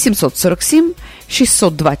 Телефон 847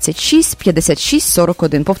 626 56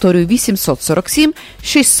 41. Повторюю, 847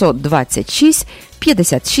 626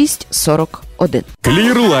 56 41.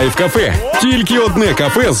 Clear Life Cafe. Тільки одне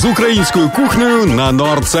кафе з українською кухнею на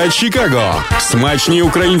Нордсайд Чикаго. Смачні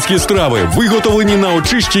українські страви, виготовлені на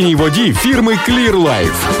очищеній воді фірми Clear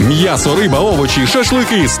Life. М'ясо, риба, овочі,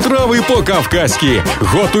 шашлики, страви по-кавказьки.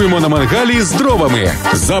 Готуємо на мангалі з дровами.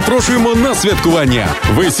 Запрошуємо на святкування.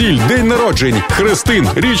 Весіль, день народжень, хрестин,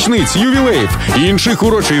 річниць, ювілеїв, інших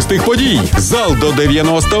урочистих подій. Зал до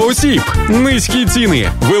 90 осіб. Низькі ціни.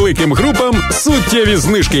 Великим групам суттєві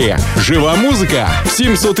знижки. Жива музика.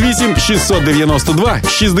 708 692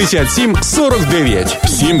 67 49.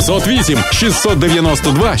 708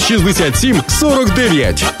 692 67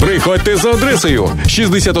 49. Приходьте за адресою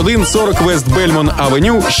 6140 Вест Бельмон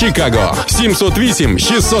Авеню, Чикаго. 708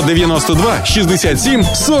 692 67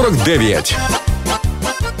 49.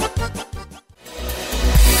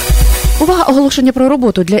 Увага! Оголошення про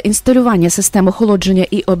роботу. Для інсталювання систем охолодження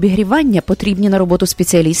і обігрівання потрібні на роботу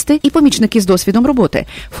спеціалісти і помічники з досвідом роботи.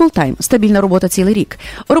 Фултайм. Стабільна робота цілий рік.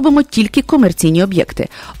 Робимо тільки комерційні об'єкти.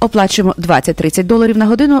 Оплачуємо $20-30 на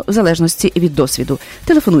годину в залежності від досвіду.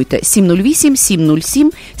 Телефонуйте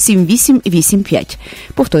 708-707-7885.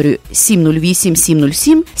 Повторюю,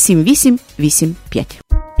 708-707-7885.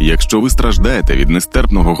 Якщо ви страждаєте від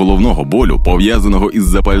нестерпного головного болю, пов'язаного із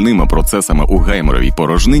запальними процесами у гайморовій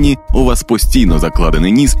порожнині, у вас постійно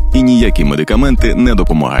закладений ніс і ніякі медикаменти не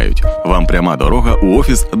допомагають. Вам пряма дорога у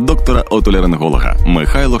офіс доктора-отоларинголога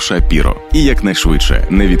Михайло Шапіро. І якнайшвидше,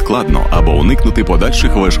 невідкладно або уникнути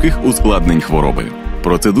подальших важких ускладнень хвороби.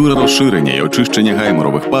 Процедура розширення і очищення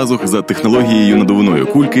гайморових пазух за технологією надувної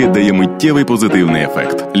кульки дає миттєвий позитивний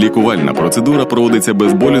ефект. Лікувальна процедура проводиться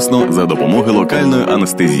безболісно за допомогою локальної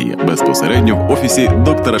анестезії, безпосередньо в офісі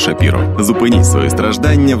доктора Шапіро. Зупиніть свої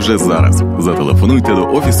страждання вже зараз. Зателефонуйте до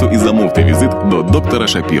офісу і замовте візит до доктора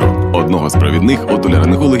Шапіро, одного з провідних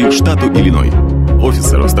отоларингологів штату Ілліной.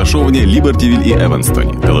 Офіси розташовані Лібертівіль і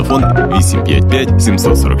Еванстоні. Телефон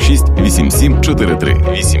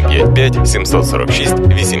 855-746-8743.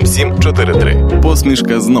 855-746-8743.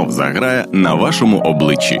 Посмішка знов заграє на вашому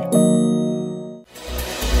обличчі.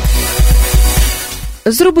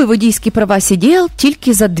 Зроби водійські права CDL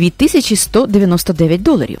тільки за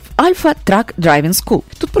 $2199. Alpha Truck Driving School.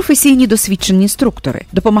 Тут професійні досвідчені інструктори.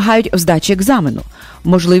 Допомагають в здачі екзамену.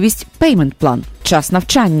 Можливість пеймент-план. Час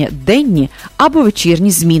навчання, денні або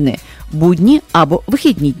вечірні зміни. Будні або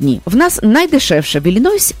вихідні дні. В нас найдешевше в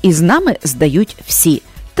Іллінойс і з нами здають всі.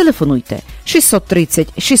 Телефонуйте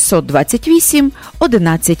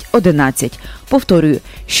 630-628-1111. Повторюю,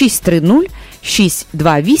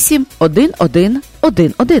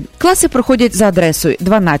 630-628-1111. Класи проходять за адресою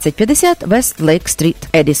 1250 West Lake Street,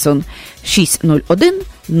 Едісон, 60101.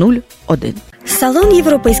 Салон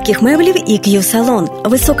європейських меблів EQ Салон.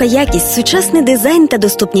 Висока якість, сучасний дизайн та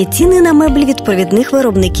доступні ціни на меблі від провідних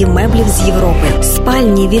виробників меблів з Європи.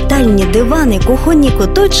 Спальні, вітальні, дивани, кухонні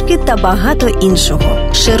куточки та багато іншого.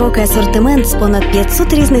 Широкий асортимент з понад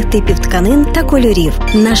 500 різних типів тканин та кольорів.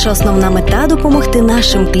 Наша основна мета – допомогти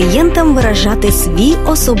нашим клієнтам виражати свій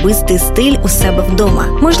особистий стиль у себе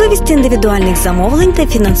вдома. Можливість індивідуальних замовлень та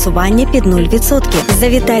фінансування під 0%.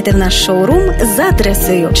 Завітайте в наш шоурум за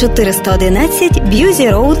адресою 411 Б'юзі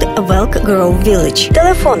Роуд, Велк Гроув Вілледж.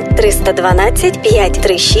 Телефон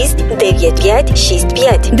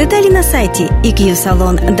 312-536-9565. Деталі на сайті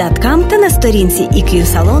eqsalon.com та на сторінці EQ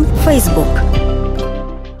Salon Facebook.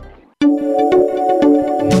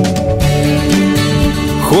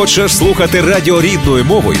 Хочеш слухати радіо рідною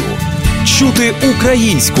мовою? Чути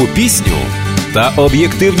українську пісню та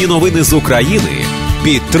об'єктивні новини з України?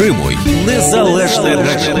 Підтримуй Незалежне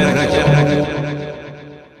радіо.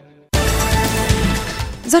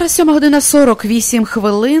 Зараз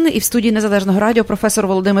 7:48, і в студії Незалежного радіо професор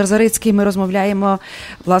Володимир Зарицький. Ми розмовляємо,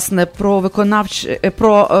 власне, про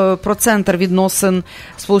Центр відносин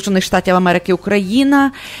Сполучених Штатів Америки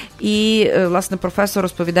Україна. І, власне, професор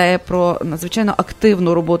розповідає про надзвичайно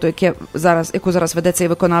активну роботу, яку зараз веде цей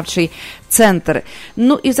виконавчий центр.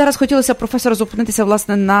 Ну, і зараз хотілося, професора, зупинитися,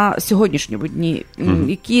 власне, на сьогоднішньому дні.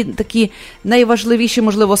 Які такі найважливіші,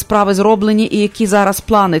 можливо, справи зроблені, і які зараз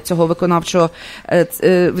плани цього виконавчого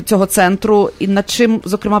цього центру, і над чим,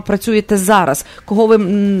 зокрема, працюєте зараз? Кого ви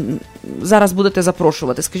зараз будете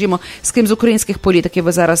запрошувати? Скажімо, з ким з українських політиків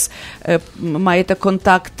ви зараз маєте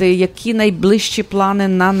контакти? Які найближчі плани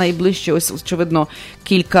на найближчі, ось, очевидно,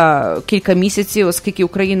 кілька місяців, оскільки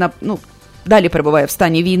Україна, далі перебуває в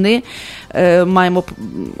стані війни. Маємо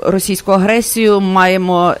російську агресію,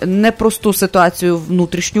 маємо непросту ситуацію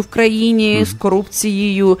внутрішню в країні з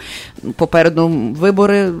корупцією, попереду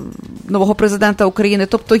вибори нового президента України,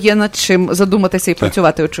 тобто є над чим задуматися і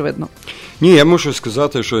працювати, очевидно. Ні, я мушу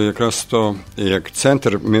сказати, що якраз то, як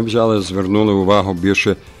центр, ми звернули увагу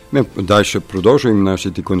більше, ми далі продовжуємо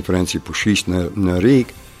наші ті конференції по 6 на рік,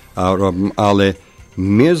 але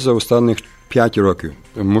ми за останніх 5 років,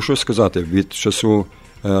 мушу сказати, від часу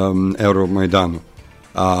Євромайдану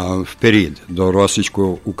вперед до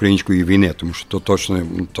російсько-української війни, тому що то точно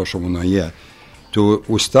то, що воно є, то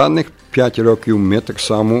останніх 5 років ми так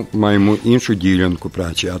само маємо іншу ділянку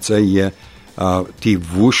праці, а це є ті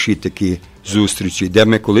вущі такі зустрічі, де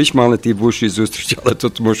ми колись мали ті вущі зустрічі, але то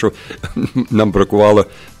тому, що нам бракувало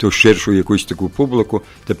ту ширшу якусь таку публіку.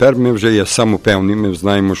 Тепер ми вже є самопевні, ми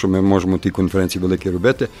знаємо, що ми можемо ті конференції великі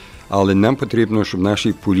робити, але нам потрібно, щоб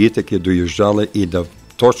наші політики доїжджали і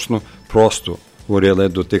точно просто говорили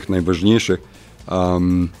до тих найважніших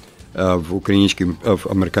в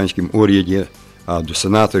американському уряді, до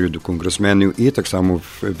сенаторів, до конгресменів і так само в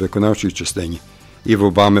виконавчій частині. І в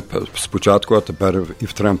Обами спочатку, а тепер і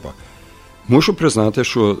в Трампа. Мушу признати,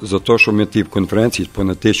 що за те, що ми ті в конференції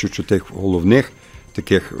понад 1000 тих головних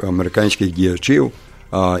таких американських діячів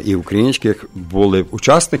і українських були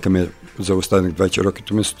учасниками за останні 20 років,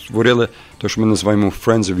 то ми створили те, що ми називаємо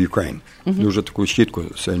Friends of Ukraine. Дуже таку щітку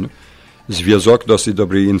сильно. Зв'язок досить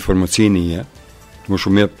добрий інформаційний є, тому що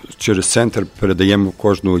ми через центр передаємо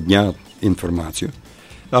кожного дня інформацію.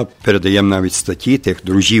 Передаємо навіть статті тих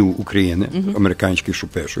друзів України, американських, що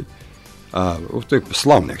пишуть. Тих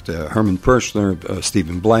славних, Герман Першнер,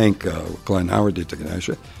 Стівен Бленк, Клайн Хауард і так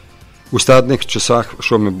далі. У останніх часах,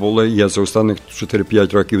 що ми були, я за останніх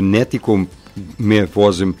 4-5 років не тільки ми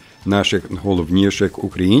возимо наших головніших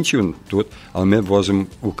українців тут, але ми возимо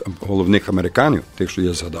головних американців, тих, що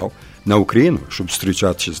я згадав, на Україну, щоб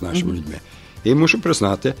зустрічатися з нашими людьми. І мушу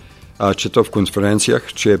признати, чи то в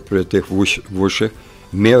конференціях, чи при тих вущих,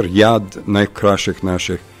 ми ряд найкращих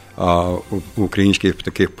наших українських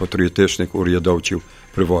таких патріотичних урядовців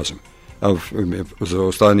привозимо. За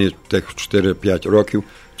останні тих 4-5 років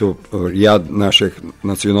то ряд наших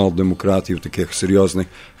націонал-демократів, таких серйозних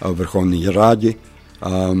в Верховній Раді,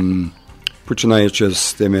 починаючи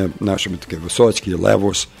з тими нашими такими Висоцький,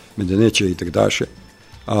 Левус, Меденича і так далі,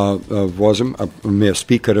 возимо. Ми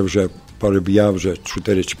спікери вже Парубія вже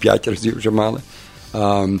 4 чи 5 разів вже мали.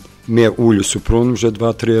 Ми Улю Супрун вже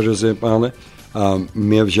 2-3 рази мали.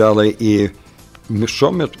 Ми взяли і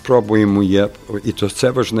що ми пробуємо є, і то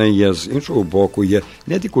це важне є, з іншого боку є,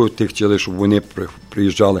 не тільки тих хотіли, щоб вони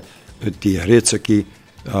приїжджали, ті Грицаки,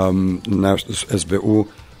 наш СБУ,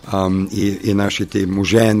 і наші ті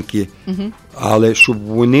Муженки, але щоб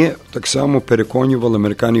вони так само переконували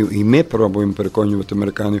американців, і ми пробуємо переконувати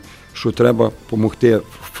американців, що треба допомогти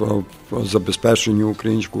в забезпеченню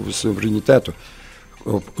українського суверенітету.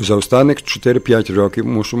 За останніх 4-5 років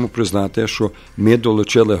мусимо признати, що ми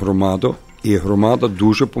долучили громаду, і громада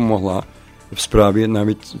дуже допомогла в справі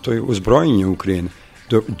навіть озброєння України.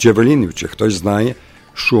 До джавелінів, чи хтось знає,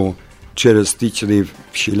 що через ті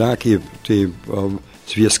всілякі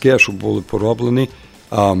зв'язки, що були пороблені,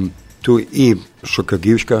 то і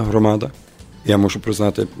Шокагівська громада, я можу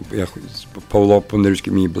признати, Павло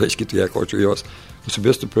Понедільський мені близький, то я хочу його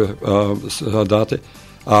особисто згадати.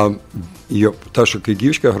 Та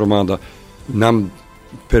Шокагівська громада нам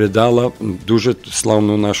передала дуже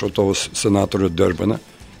славного нашого того сенатора Дербана.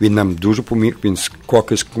 Він нам дуже поміг, він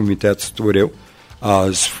кокес комітет створив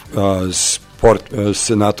з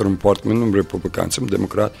сенатором Портманом, республіканцем,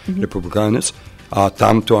 демократ-республіканець, а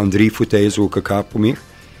там то Андрій Футей з УКК поміг.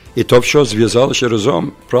 І то все зв'язалося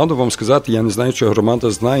разом. Правду вам сказати, я не знаю, чи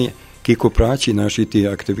громада знає, кілько праці наші ті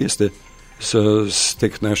активісти з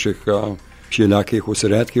тих наших всіляких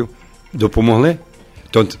осередків допомогли.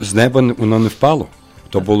 То з неба воно не впало.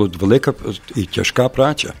 То була велика і тяжка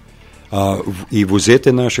праця. І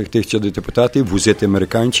возити наших тих депутатів, возити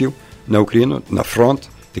американців на Україну, на фронт,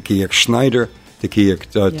 такі як Шнайдер, такі як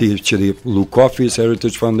ті Лукофі з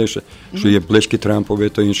Heritage Foundation, що є близькі Трампові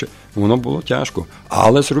та інше. Воно було тяжко,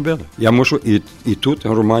 але зробили. Я мушу і тут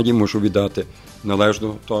громаді мушу віддати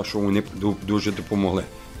належно того, що вони дуже допомогли.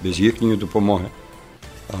 Без їхньої допомоги,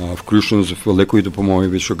 включно з великою допомогою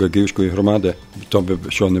від Шокагівської громади, то би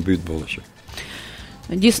що не відбулося.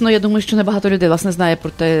 Дійсно, я думаю, що небагато людей, власне, знає про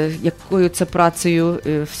те, якою це працею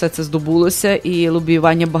все це здобулося, і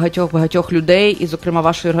лобіювання багатьох людей, і, зокрема,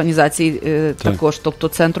 вашої організації також, тобто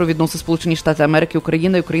Центру відносин Сполучені Штати Америки,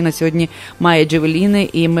 Україна. І Україна сьогодні має джавеліни,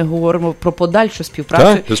 і ми говоримо про подальшу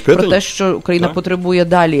співпрацю, про те, що Україна потребує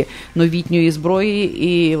далі новітньої зброї.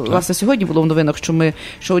 І, власне, сьогодні було в новинах,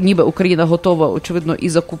 що ніби Україна готова, очевидно, і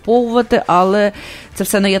закуповувати, але це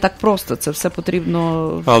все не є так просто, це все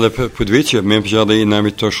потрібно... Але, подивіться, ми взяли і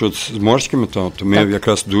навіть те, що з морськими, то ми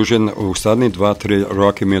якраз дуже, останні 2-3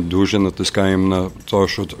 роки ми дуже натискаємо на те,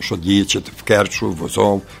 що діється в Керчу, в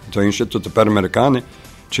Азов, то інше, то тепер американи.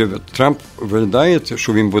 Чи Трамп виглядає,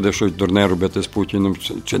 що він буде щось дурне робити з Путіним,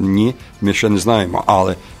 чи ні, ми ще не знаємо,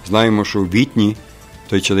 але знаємо, що в Вітні,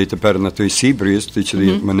 той чоловік тепер на той Сібріз, той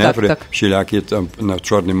чоловік маневри всілякі там на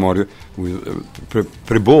Чорному морі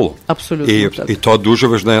прибуло. Абсолютно, і то дуже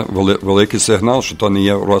великий сигнал, що то не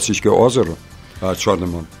є Російське озеро, а Чорне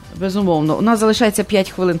море. Безумовно. У нас залишається 5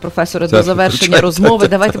 хвилин, професоре, до завершення розмови.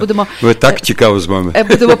 Давайте будемо... Ви так цікаво з вами.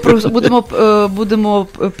 Будемо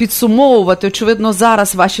підсумовувати. Очевидно,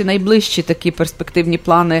 зараз ваші найближчі такі перспективні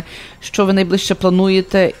плани, що ви найближче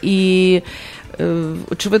плануєте, і...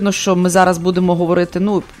 Очевидно, що ми зараз будемо говорити,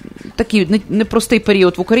 такий непростий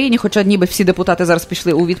період в Україні, хоча ніби всі депутати зараз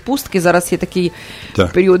пішли у відпустки, зараз є такий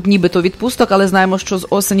період нібито відпусток, але знаємо, що з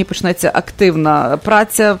осені почнеться активна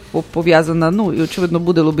праця, пов'язана, і, очевидно,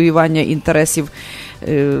 буде лобіювання інтересів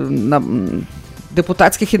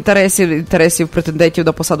депутатських інтересів претендентів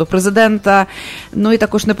на посаду президента. І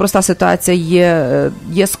також непроста ситуація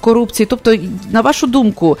є з корупцією. Тобто, на вашу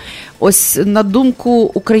думку, ось на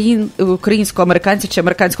думку українського американця чи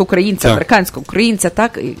американського українця,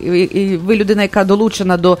 так? І ви людина, яка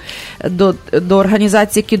долучена до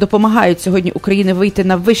організацій, які допомагають сьогодні Україні вийти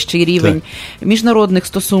на вищий рівень міжнародних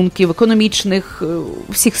стосунків, економічних,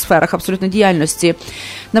 у всіх сферах абсолютно діяльності.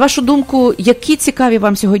 На вашу думку, які цікаві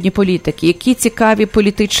вам сьогодні політики, які цікаві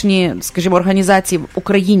політичні, скажімо, організації в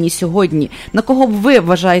Україні сьогодні? На кого б ви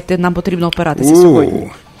вважаєте, нам потрібно опиратися сьогодні?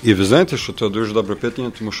 І ви знаєте, що це дуже добре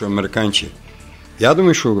питання, тому що американці. Я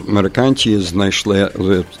думаю, що американці знайшли,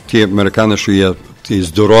 ті американи, що є ті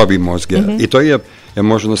здорові мозки, і то є, я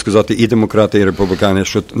можу сказати, і демократи, і республікани,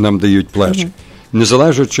 що нам дають плечі.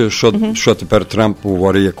 Незалежно, що тепер Трамп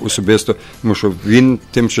говорить як особисто, тому що він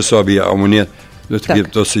тимчасовий, а вони такі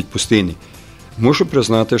досить постійні. Мушу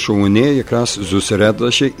признати, що вони якраз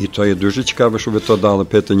зосередилися, і то є дуже цікаво, що ви то дали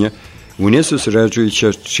питання, вони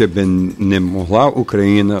зосереджуються, чи би не могла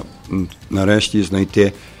Україна нарешті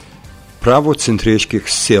знайти правоцентричних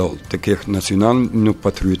сил, таких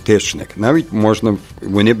національно-патріотичних. Навіть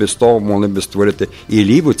вони без того могли б створити і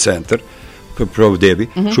лівий центр, правдиві,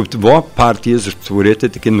 щоб дві партії створити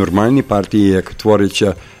такі нормальні партії, як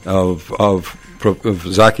творяться в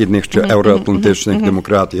західних чи євроатлантичних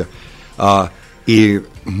демократіях. І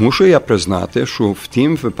мушу я признати, що в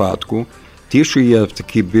тім випадку ті, що є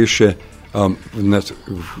такі більше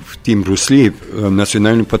в тім руслі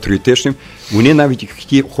національно-патріотичним, вони навіть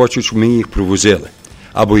хочуть, щоб ми їх привозили.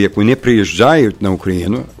 Або як вони приїжджають на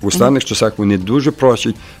Україну, в останніх часах вони дуже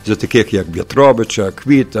просять за таких, як В'ятровича,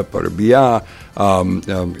 Квіта, Парубія,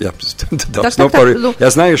 я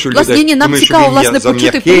знаю, що люди думають, що він є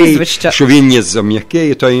зам'який, що він є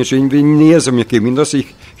зам'який, то інше, він не є зам'який, він досить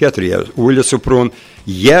хитрий. Уля Супрун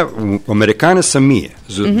є, американи самі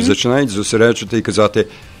починають зосереджувати і казати,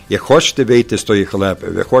 як хочете вийти з тої халепи,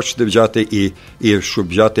 ви хочете взяти і щоб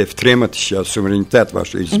взяти, втриматися суверенітет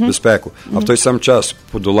ваш і безпеку, а в той сам час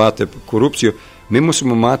подолати корупцію, ми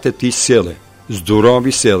мусимо мати ті сили,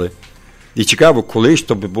 здорові сили. І цікаво, колись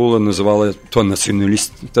то би було, називали то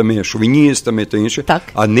націоналістами, шовіністами та інше,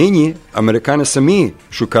 а нині американи самі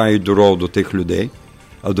шукають дорогу до тих людей,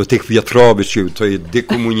 до тих В'ятровичів, тої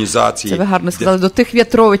декомунізації. Це ви гарно сказали, до тих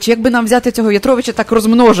В'ятровичів. Як би нам взяти цього В'ятровича так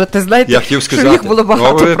розмножити, знаєте, я хотів сказати, що їх було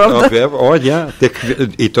багато, правда?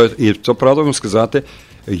 І то правда вам сказати,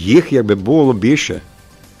 їх якби було більше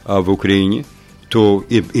в Україні, то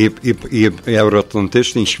і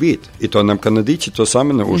євроатлантичний світ, і то нам канадійці то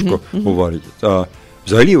саме на ушко говорять.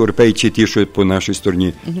 Взагалі європейці, ті, що по нашій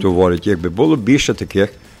стороні, то говорять, якби було більше таких,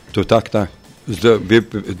 то так.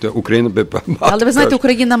 Україна би... Але ви знаєте,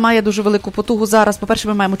 Україна має дуже велику потугу зараз. По-перше,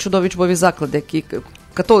 ми маємо чудові учбові заклади, які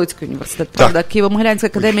католицький університет, правда, Києво-Могилянська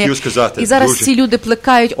академія. І зараз ці люди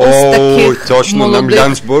плекають ось таких точно, молодих...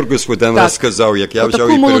 нам Ляnsburgis один раз сказав, як я взяв і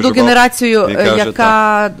переживав. Таку молоду генерацію,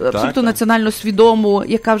 яка абсолютно національно свідому,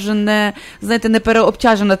 яка вже не, знаєте, не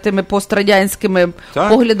переобтяжена тими пострадянськими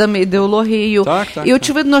поглядами, ідеологією. І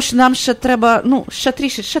очевидно, що нам ще треба,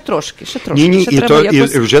 ще трошки. Ні,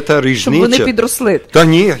 і вже та різниця. Щоб вони підросли. Та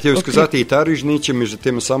ні, я хотів сказати, і та різниця між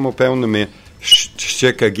тими самопевними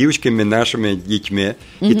ще кагівськими нашими дітьми,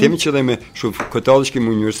 і тими чоловіками, що в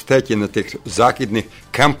католицькому університеті на тих західних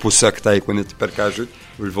кампусах, так як вони тепер кажуть,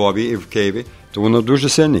 у Львові і в Києві, то воно дуже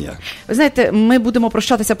сильне є. Ви знаєте, ми будемо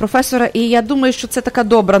прощатися, професора, і я думаю, що це така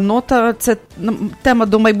добра нота, це тема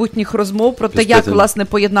до майбутніх розмов про те, як, власне,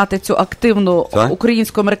 поєднати цю активну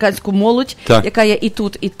українсько-американську молодь, яка є і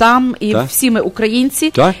тут, і там, і всі ми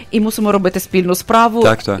українці, і мусимо робити спільну справу.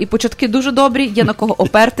 І початки дуже добрі, є на кого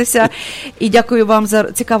опертися. І дякую вам за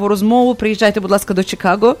цікаву розмову. Приїжджайте, будь ласка, до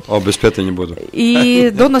Чикаго. Без питань буду. І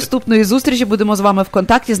до наступної зустрічі, будемо з вами в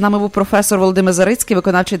контакті. З нами був професор Володимир Зарицький,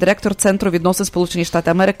 виконавчий директор Центру відносин Сполучені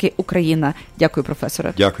Штати Америки, Україна. Дякую,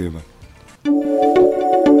 професоре. Дякую вам.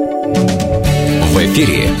 В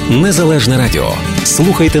ефірі Незалежне Радіо.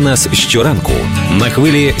 Слухайте нас щоранку на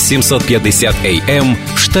хвилі 750 AM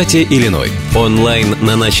в штаті Ілліной. Онлайн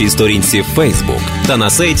на нашій сторінці Facebook та на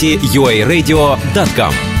сайті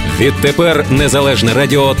uaradio.com. Відтепер Незалежне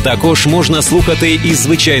Радіо також можна слухати із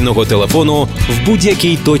звичайного телефону в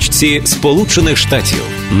будь-якій точці Сполучених Штатів.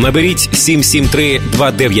 Наберіть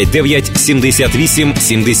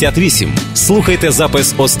 773-299-78-78. Слухайте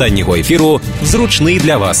запис останнього ефіру в зручний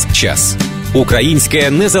для вас час.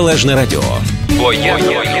 Українське Незалежне Радіо. Бо я